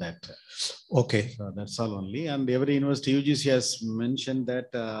focus on that. Okay. So that's all only. And every university, UGC has mentioned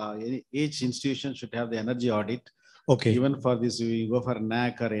that each institution should have the energy audit. Okay. Even for this, we go for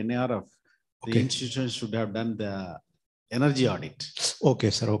NAC or NARF. The institutions should have done the energy audit. Okay,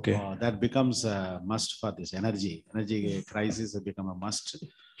 sir. Okay. That becomes a must for this energy crisis has become a must.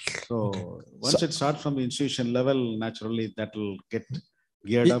 So once it starts from the institution level, naturally that will get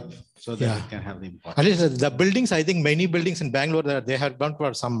geared up so that it can have the importance. At least the buildings, I think many buildings in Bangalore, they have gone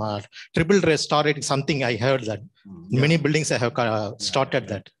for some triple restoration, something I heard that. Many buildings have started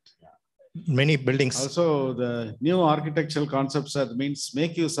that. Many buildings. Also, the new architectural concepts means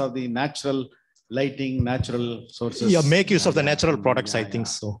make use of the natural lighting, natural sources. Yeah, make use of the natural products, I think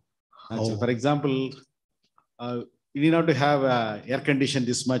so. For example, you need not to have air condition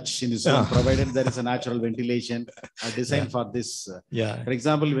this much in the zone, provided there is a natural ventilation designed for this. For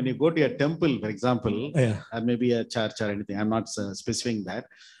example, when you go to a temple, for example, or maybe a church or anything, I'm not specifying that.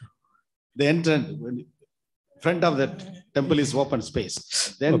 The entrance, front of that temple is open space.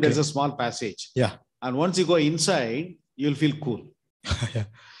 Then there's a small passage. Yeah. And once you go inside, you'll feel cool. Yeah.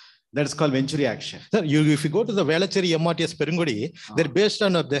 That's called Venturi action. Sir, if you go to the Velacheri MRTS Perungudi, they're based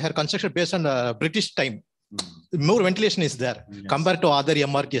on, they have construction based on British time. More ventilation is there compared to other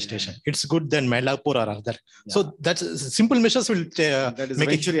MRT station. It's good than Mailapur or other. So that's simple measures will that is make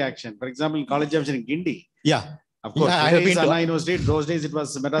Venturi action. For example, College of Engineering, Gindi. Yeah. Of course, I have been to Anna University. Those days it was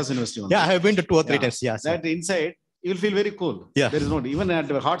Madras University only. Yeah, I have been to 2 or 3 times. Yeah, that inside, you'll feel very cool. Yeah. There is no, even at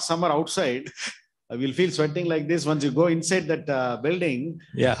the hot summer outside, we'll feel sweating like this. Once you go inside that building,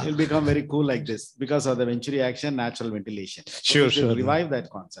 you'll become very cool like this because of the Venturi action, natural ventilation. Sure, so sure. Revive that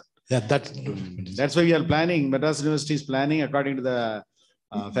concept. Yeah, that's why we are planning. Madras University is planning according to the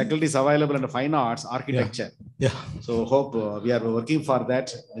faculties available in the fine arts, architecture. Yeah. So hope we are working for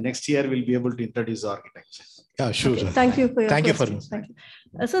that. The next year we'll be able to introduce architecture. Yeah, sure. Okay. Thank you for your questions. Thank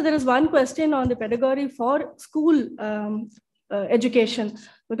you. So there is one question on the pedagogy for school education,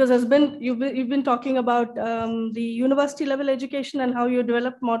 because you've been talking about the university level education and how you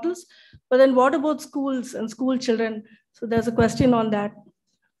develop models, but then what about schools and school children? So there's a question on that.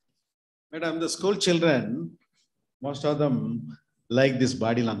 Madam, the school children, most of them like this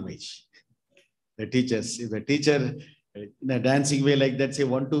body language. The teachers, if the teacher in a dancing way like that, say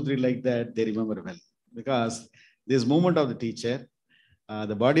 1, 2, 3 like that, they remember well. Because this movement of the teacher,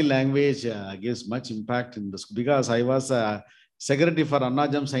 the body language gives much impact in the school. Because I was a secretary for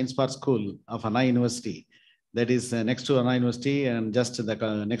Annajam Science Park School of Anna University. That is next to Anna University and just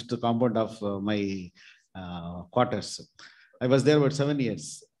the next to compound of my quarters. I was there about 7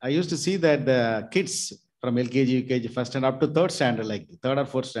 years. I used to see that the kids from LKG, UKG, first and up to 3rd standard, like 3rd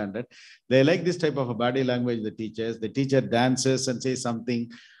or 4th standard, they like this type of a body language, the teachers. The teacher dances and says something,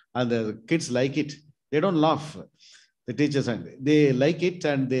 and the kids like it. They don't laugh. The teachers, they like it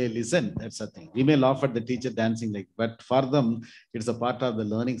and they listen. That's the thing. We may laugh at the teacher dancing, but for them, it's a part of the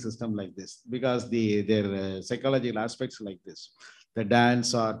learning system like this, because their psychological aspects like this. The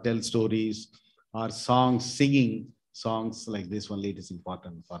dance or tell stories or songs, singing songs like this only, it is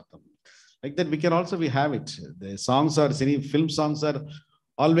important for them. Like that, we have it. The songs or film songs are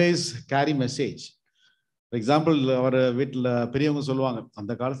always carry message. For example, our Vidla Periyavanga solluvaanga,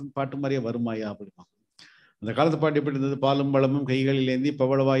 அந்த காலத்து பாட்டு மாதிரியே வருமாயா அப்படிமா. அந்த காலத்து பாட்டு எப்படி இருந்தது? பாலும் பழமும் கைகளில் ஏந்தி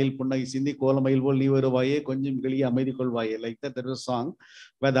பவளவாயில் புன்னகை சிந்தி கோலமயில் போல் நீ வருவாயே கொஞ்சம் கிளியே அமைதி கொள்வாயே. Like that, there is a song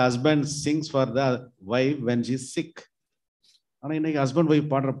where the husband sings for the wife when she is sick. ஆனா இன்னைக்கு ஹஸ்பண்ட்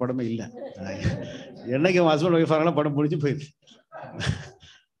ஒய்ஃப் பாடுற படமே இல்லை. என்னைக்கு ஹஸ்பண்ட் ஒய்ஃப் ஆகலாம் படம் முடிஞ்சு போயிடுது.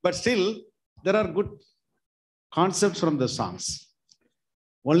 But still, there are good concepts from the songs.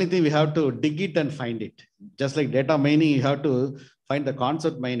 Only thing, we have to dig it and find it. Just like data mining, you have to find the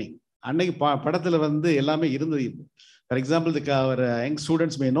concept mining. அன்னைக்கு படத்துல எல்லாமே இருந்தது. For example, our young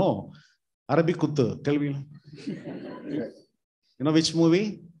students may know Arabic Kuttu. You know which movie?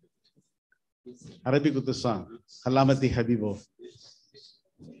 Arabic Kuttu song. Halamati Habibo.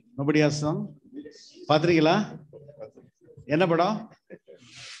 Nobody has song? Patrikila? Enna padam?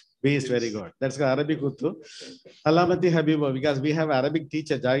 Beast, very good. That's Arabic Kuttu. Halamati Habibo, because we have Arabic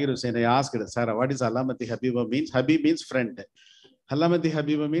teacher, Jagir Hussain. I asked Sarah, what is Halamati Habibo means? Habib means friend. Halamati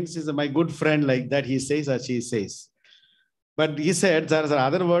Habibo means is my good friend, like that he says or she says. But he said there are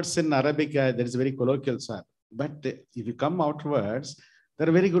other words in Arabic that is very colloquial, sir. But if you come outwards, there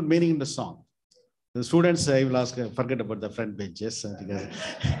are very good meaning in the song. The students, I will ask, forget about the front benches.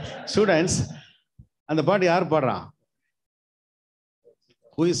 Students, and the body are para.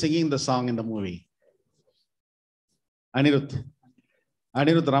 Who is singing the song in the movie? Anirudh.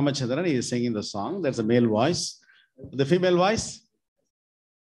 Anirudh Ramachandran is singing the song. That's a male voice. The female voice?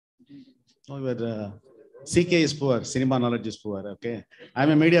 Oh, CK is poor. Cinema knowledge is poor. Okay.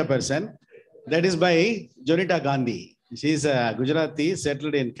 I'm a media person. That is by Jonita Gandhi. She is a Gujarati,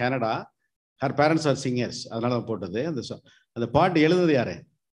 settled in Canada. Her parents are singers. The part எழுதுது யாரு?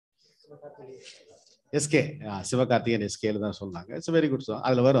 SK. Sivakarthikeyan SK தான் சொன்னாங்க. It's a very good song.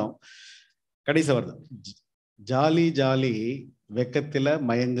 அதுல வரும் கடைசி வருது. Jolly jolly வெக்கத்தில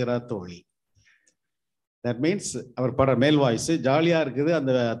மயங்குற தோழி. That means அவர் பாடுற மேல் வாய்ஸ் ஜாலியா இருக்குது,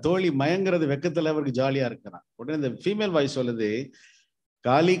 அந்த தோழி மயங்குறது வெக்கத்துல அவருக்கு ஜாலியா இருக்கிறான். உடனே இந்த ஃபீமேல் வாய்ஸ் சொல்லுது,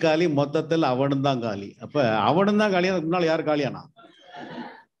 காலி காலி மொத்தத்தில் அவனும் தான் காலி. அப்ப அவனும் தான் காலியா, முன்னாள் யார் காலியானா?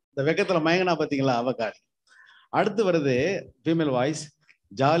 இந்த வெக்கத்துல மயங்கினா பாத்தீங்களா, அவ காலி. அடுத்து வருது ஃபீமேல் வாய்ஸ்,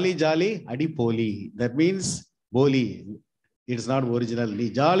 ஜாலி ஜாலி அடி போலி. That means போலி. It's not original. நீ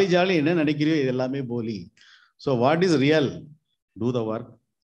ஜாலி ஜாலி என்ன நினைக்கிறியோ இது எல்லாமே போலி. So what is real? Do the work,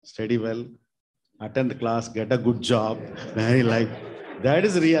 study well, attend the class, get a good job, marry life. That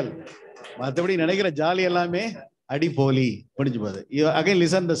is real. மற்றபடி நினைக்கிற ஜாலி எல்லாமே அடி போலி. முடிஞ்சு போகுது. You again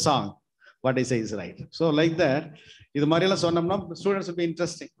listen the song. what I say is right. So like that, இது மாதிரியெல்லாம் சொன்னோம்னா students will be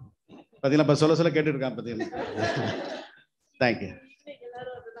interesting. பார்த்தீங்களா இப்போ சொல்ல கேட்டுட்டு இருக்கான் பார்த்தீங்களா. Thank you.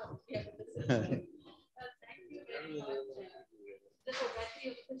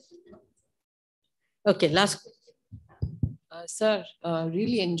 Okay, last. Sir,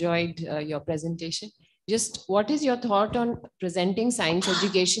 really enjoyed your presentation. Just what is your thought on presenting science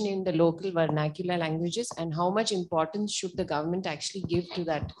education in the local vernacular languages, and how much importance should the government actually give to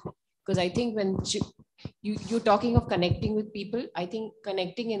that? Because I think when you're talking of connecting with people, I think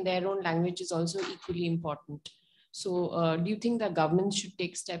connecting in their own language is also equally important. So do you think the government should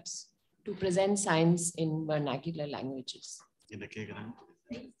take steps to present science in vernacular languages?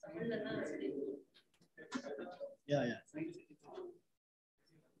 Yeah.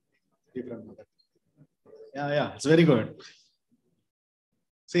 Yeah, it's very good.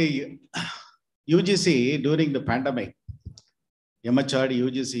 See, UGC during the pandemic, MHRD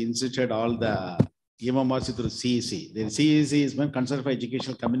UGC instituted all the EMRC through CEC. The CEC is meant Concern for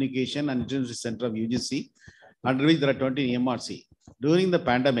Educational Communication and International Center of UGC, under which there are 20 EMRC. During the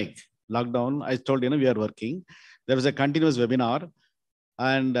pandemic lockdown, I told we are working. There was a continuous webinar,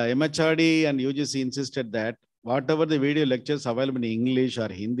 and MHRD and UGC insisted that whatever the video lectures available in English or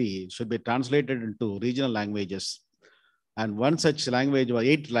Hindi should be translated into regional languages. And one such language was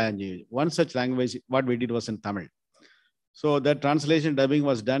 8 languages. One such language, what we did was in Tamil. So that translation dubbing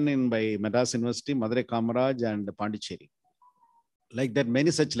was done by Madras University, Madurai Kamaraj, and Pondicherry. Like that, many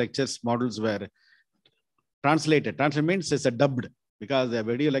such lectures models were translated. Translation means it's a dubbed, because the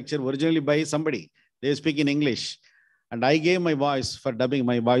video lecture originally by somebody, they speak in English. And I gave my voice for dubbing,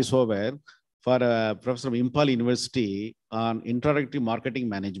 my voiceover for a professor of Impal University on introductory marketing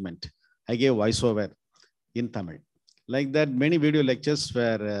management. I gave voiceover in Tamil. Like that, many video lectures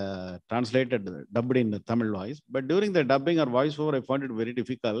were translated, dubbed in Tamil voice. But during the dubbing or voiceover, I found it very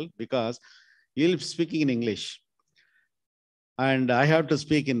difficult because you'll be speaking in English. And I have to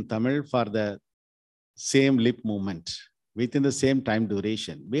speak in Tamil for the same lip movement within the same time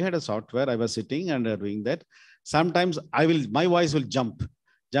duration. We had a software, I was sitting and doing that. Sometimes my voice will jump.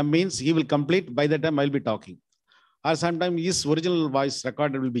 Jump means he will complete by the time I'll be talking. Or sometimes his original voice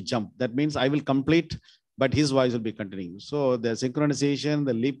recorded will be jump. That means I will complete, but his voice will be continuing. So the synchronization,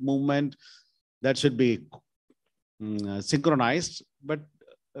 the lip movement, that should be synchronized, but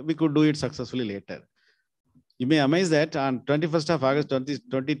we could do it successfully later. You may amaze that on 21st of August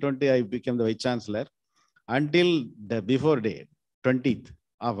 2020, I became the Vice Chancellor. Until the before day, 20th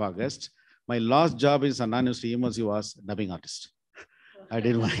of August, my last job is Anna University was dubbing artist. I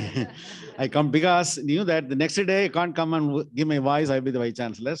did I come because knew that the next day I can't come and give my voice. I'll be the Vice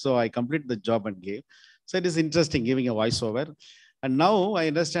Chancellor. So I completed the job and gave. So it is interesting giving a voiceover. And now I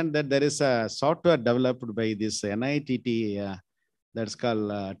understand that there is a software developed by this NITT, that's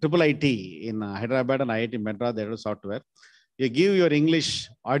called Triple IT in Hyderabad and IIT Madras. There is software. You give your English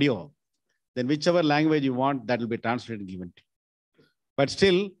audio, then whichever language you want, that will be translated and given to you. But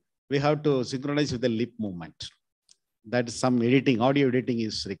still, we have to synchronize with the lip movement. That is some editing, audio editing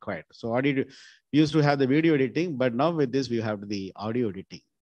is required. So audio, we used to have the video editing, but now with this, we have the audio editing.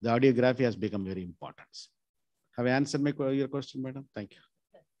 The audiography has become very important. Have I answered your question, madam? Thank you.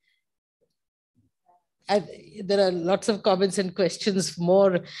 There are lots of comments and questions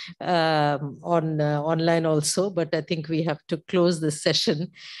more online also, but I think we have to close this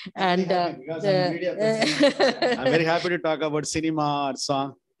session. And I'm very happy to talk about cinema or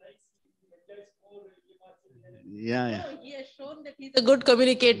song. Yeah. He has shown that he's a good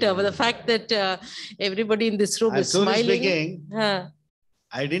communicator. But the fact that everybody in this room is smiling. Speaking,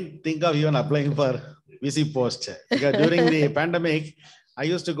 I didn't think of even applying for VC post because during the pandemic, I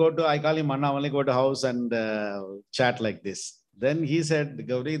used to go to, I call him Anna, only go to house and chat like this. Then he said,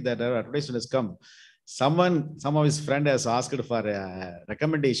 Gauri, that our advertisement has come. Some of his friend has asked for a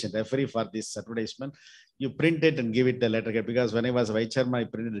recommendation, referee for this advertisement. You print it and give it the letterhead, because when I was vice chairman,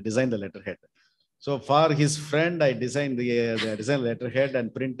 I designed the letterhead. So for his friend, I designed the letterhead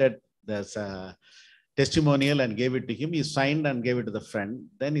and printed this testimonial and gave it to him. He signed and gave it to the friend.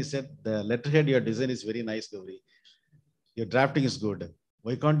 Then he said, the letterhead your design is very nice, Gauri. Your drafting is good.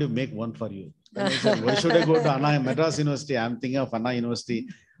 Why can't you make one for you? Then I said, why should I go to Madras University? I'm thinking of Anna University.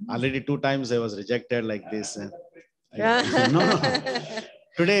 Already 2 times I was rejected like this. Said, no.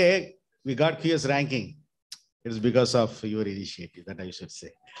 Today, we got QS ranking. It is because of your initiative, that I should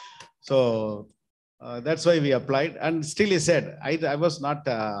say. So that's why we applied. And still he said, I was not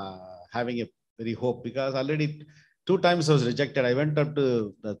having a very hope, because already 2 times I was rejected. I went up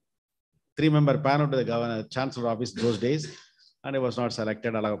to the 3-member panel to the governor, chancellor office those days, and I was not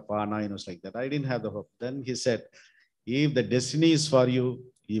selected. Like that. I didn't have the hope. Then he said, if the destiny is for you,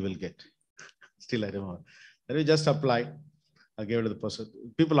 you will get. Still, I remember. Then we just applied. I gave it to the person.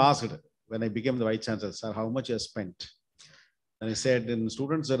 People asked when I became the Vice Chancellor, sir, how much you have spent? And I said, in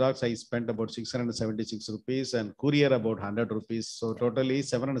student Xerox, I spent about 676 rupees and courier about 100 rupees. So totally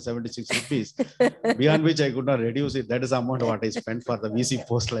 776 rupees, beyond which I could not reduce it. That is the amount what I spent for the VC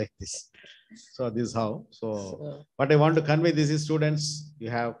post like this. So this is how. So what I want to convey this is, students,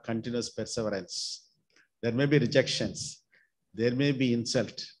 you have continuous perseverance. There may be rejections. There may be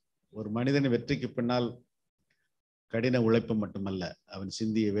insult. ஒரு மனிதன் வெற்றிக்கு பின்னால் கடின உழைப்பு மட்டுமல்ல, அவன்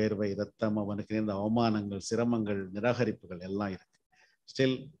சிந்திய வேர்வை, இரத்தம், அவனுக்கு நேர்ந்த அவமானங்கள், சிரமங்கள், நிராகரிப்புகள் எல்லாம் இருக்கு.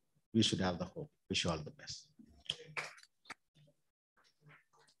 Still, we should have the hope. Wish you all the best.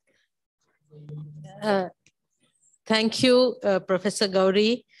 Thank you, Professor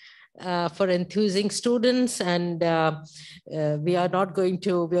Gauri, for enthusing students, and we are going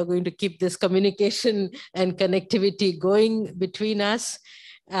to keep this communication and connectivity going between us.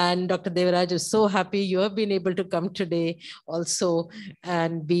 And Dr. Devaraj is so happy you have been able to come today also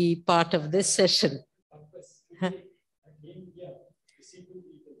and be part of this session.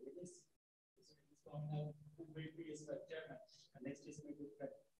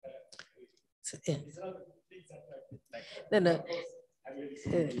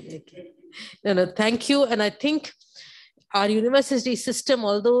 No, thank you. And I think our university system,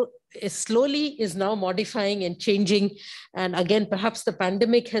 although is now modifying and changing, and again, perhaps the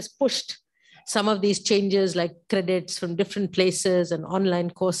pandemic has pushed some of these changes, like credits from different places and online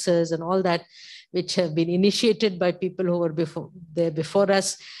courses and all that, which have been initiated by people who were before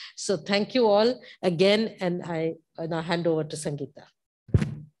us. So thank you all again, and I now hand over to Sangeeta.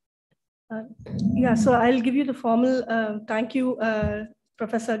 Yeah, so I'll give you the formal thank you,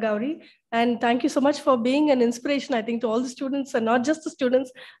 Professor Gauri. And thank you so much for being an inspiration, I think, to all the students, and not just the students,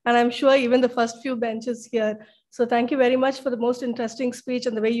 and I'm sure even the first few benches here. So thank you very much for the most interesting speech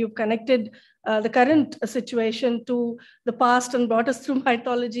and the way you've connected the current situation to the past and brought us through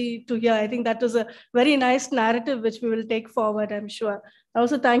mythology to here. I think that was a very nice narrative, which we will take forward, I'm sure.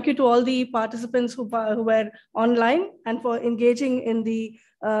 Also, thank you to all the participants who were online and for engaging in the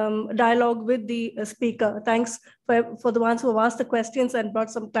dialogue with the speaker. Thanks for the ones who have asked the questions and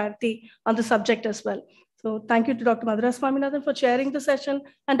brought some clarity on the subject as well. So thank you to Dr. Madhura Swaminathan for chairing the session,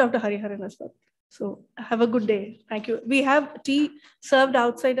 and Dr. Hariharan as well. So have a good day. Thank you. We have tea served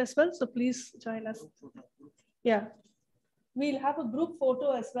outside as well, so please join us. Yeah. We'll have a group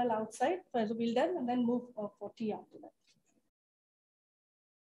photo as well outside. So we'll done and then move for tea after that.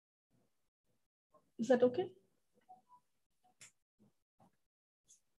 Is that okay?